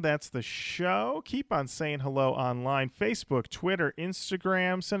listening. That's the show. Keep on saying hello online. Facebook, Twitter,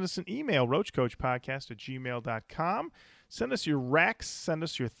 Instagram. Send us an email, roachcoachpodcast@gmail.com. Send us your recs. Send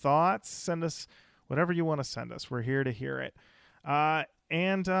us your thoughts. Send us whatever you want to send us. We're here to hear it.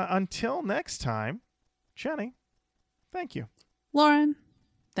 And until next time, Jenny, thank you. Lauren,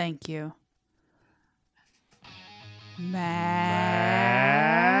 thank you.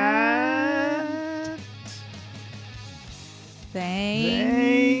 Matt.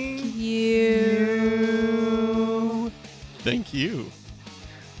 Thank you. Thank you.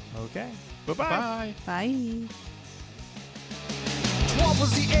 Okay. Bye-bye. Bye. 12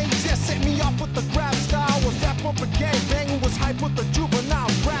 was the age that set me off with the grab style. Was that bumper gang banging was hype with the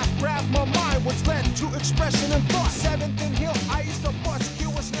juvenile rap. My mind was led to expression and thought. 7th and Hill,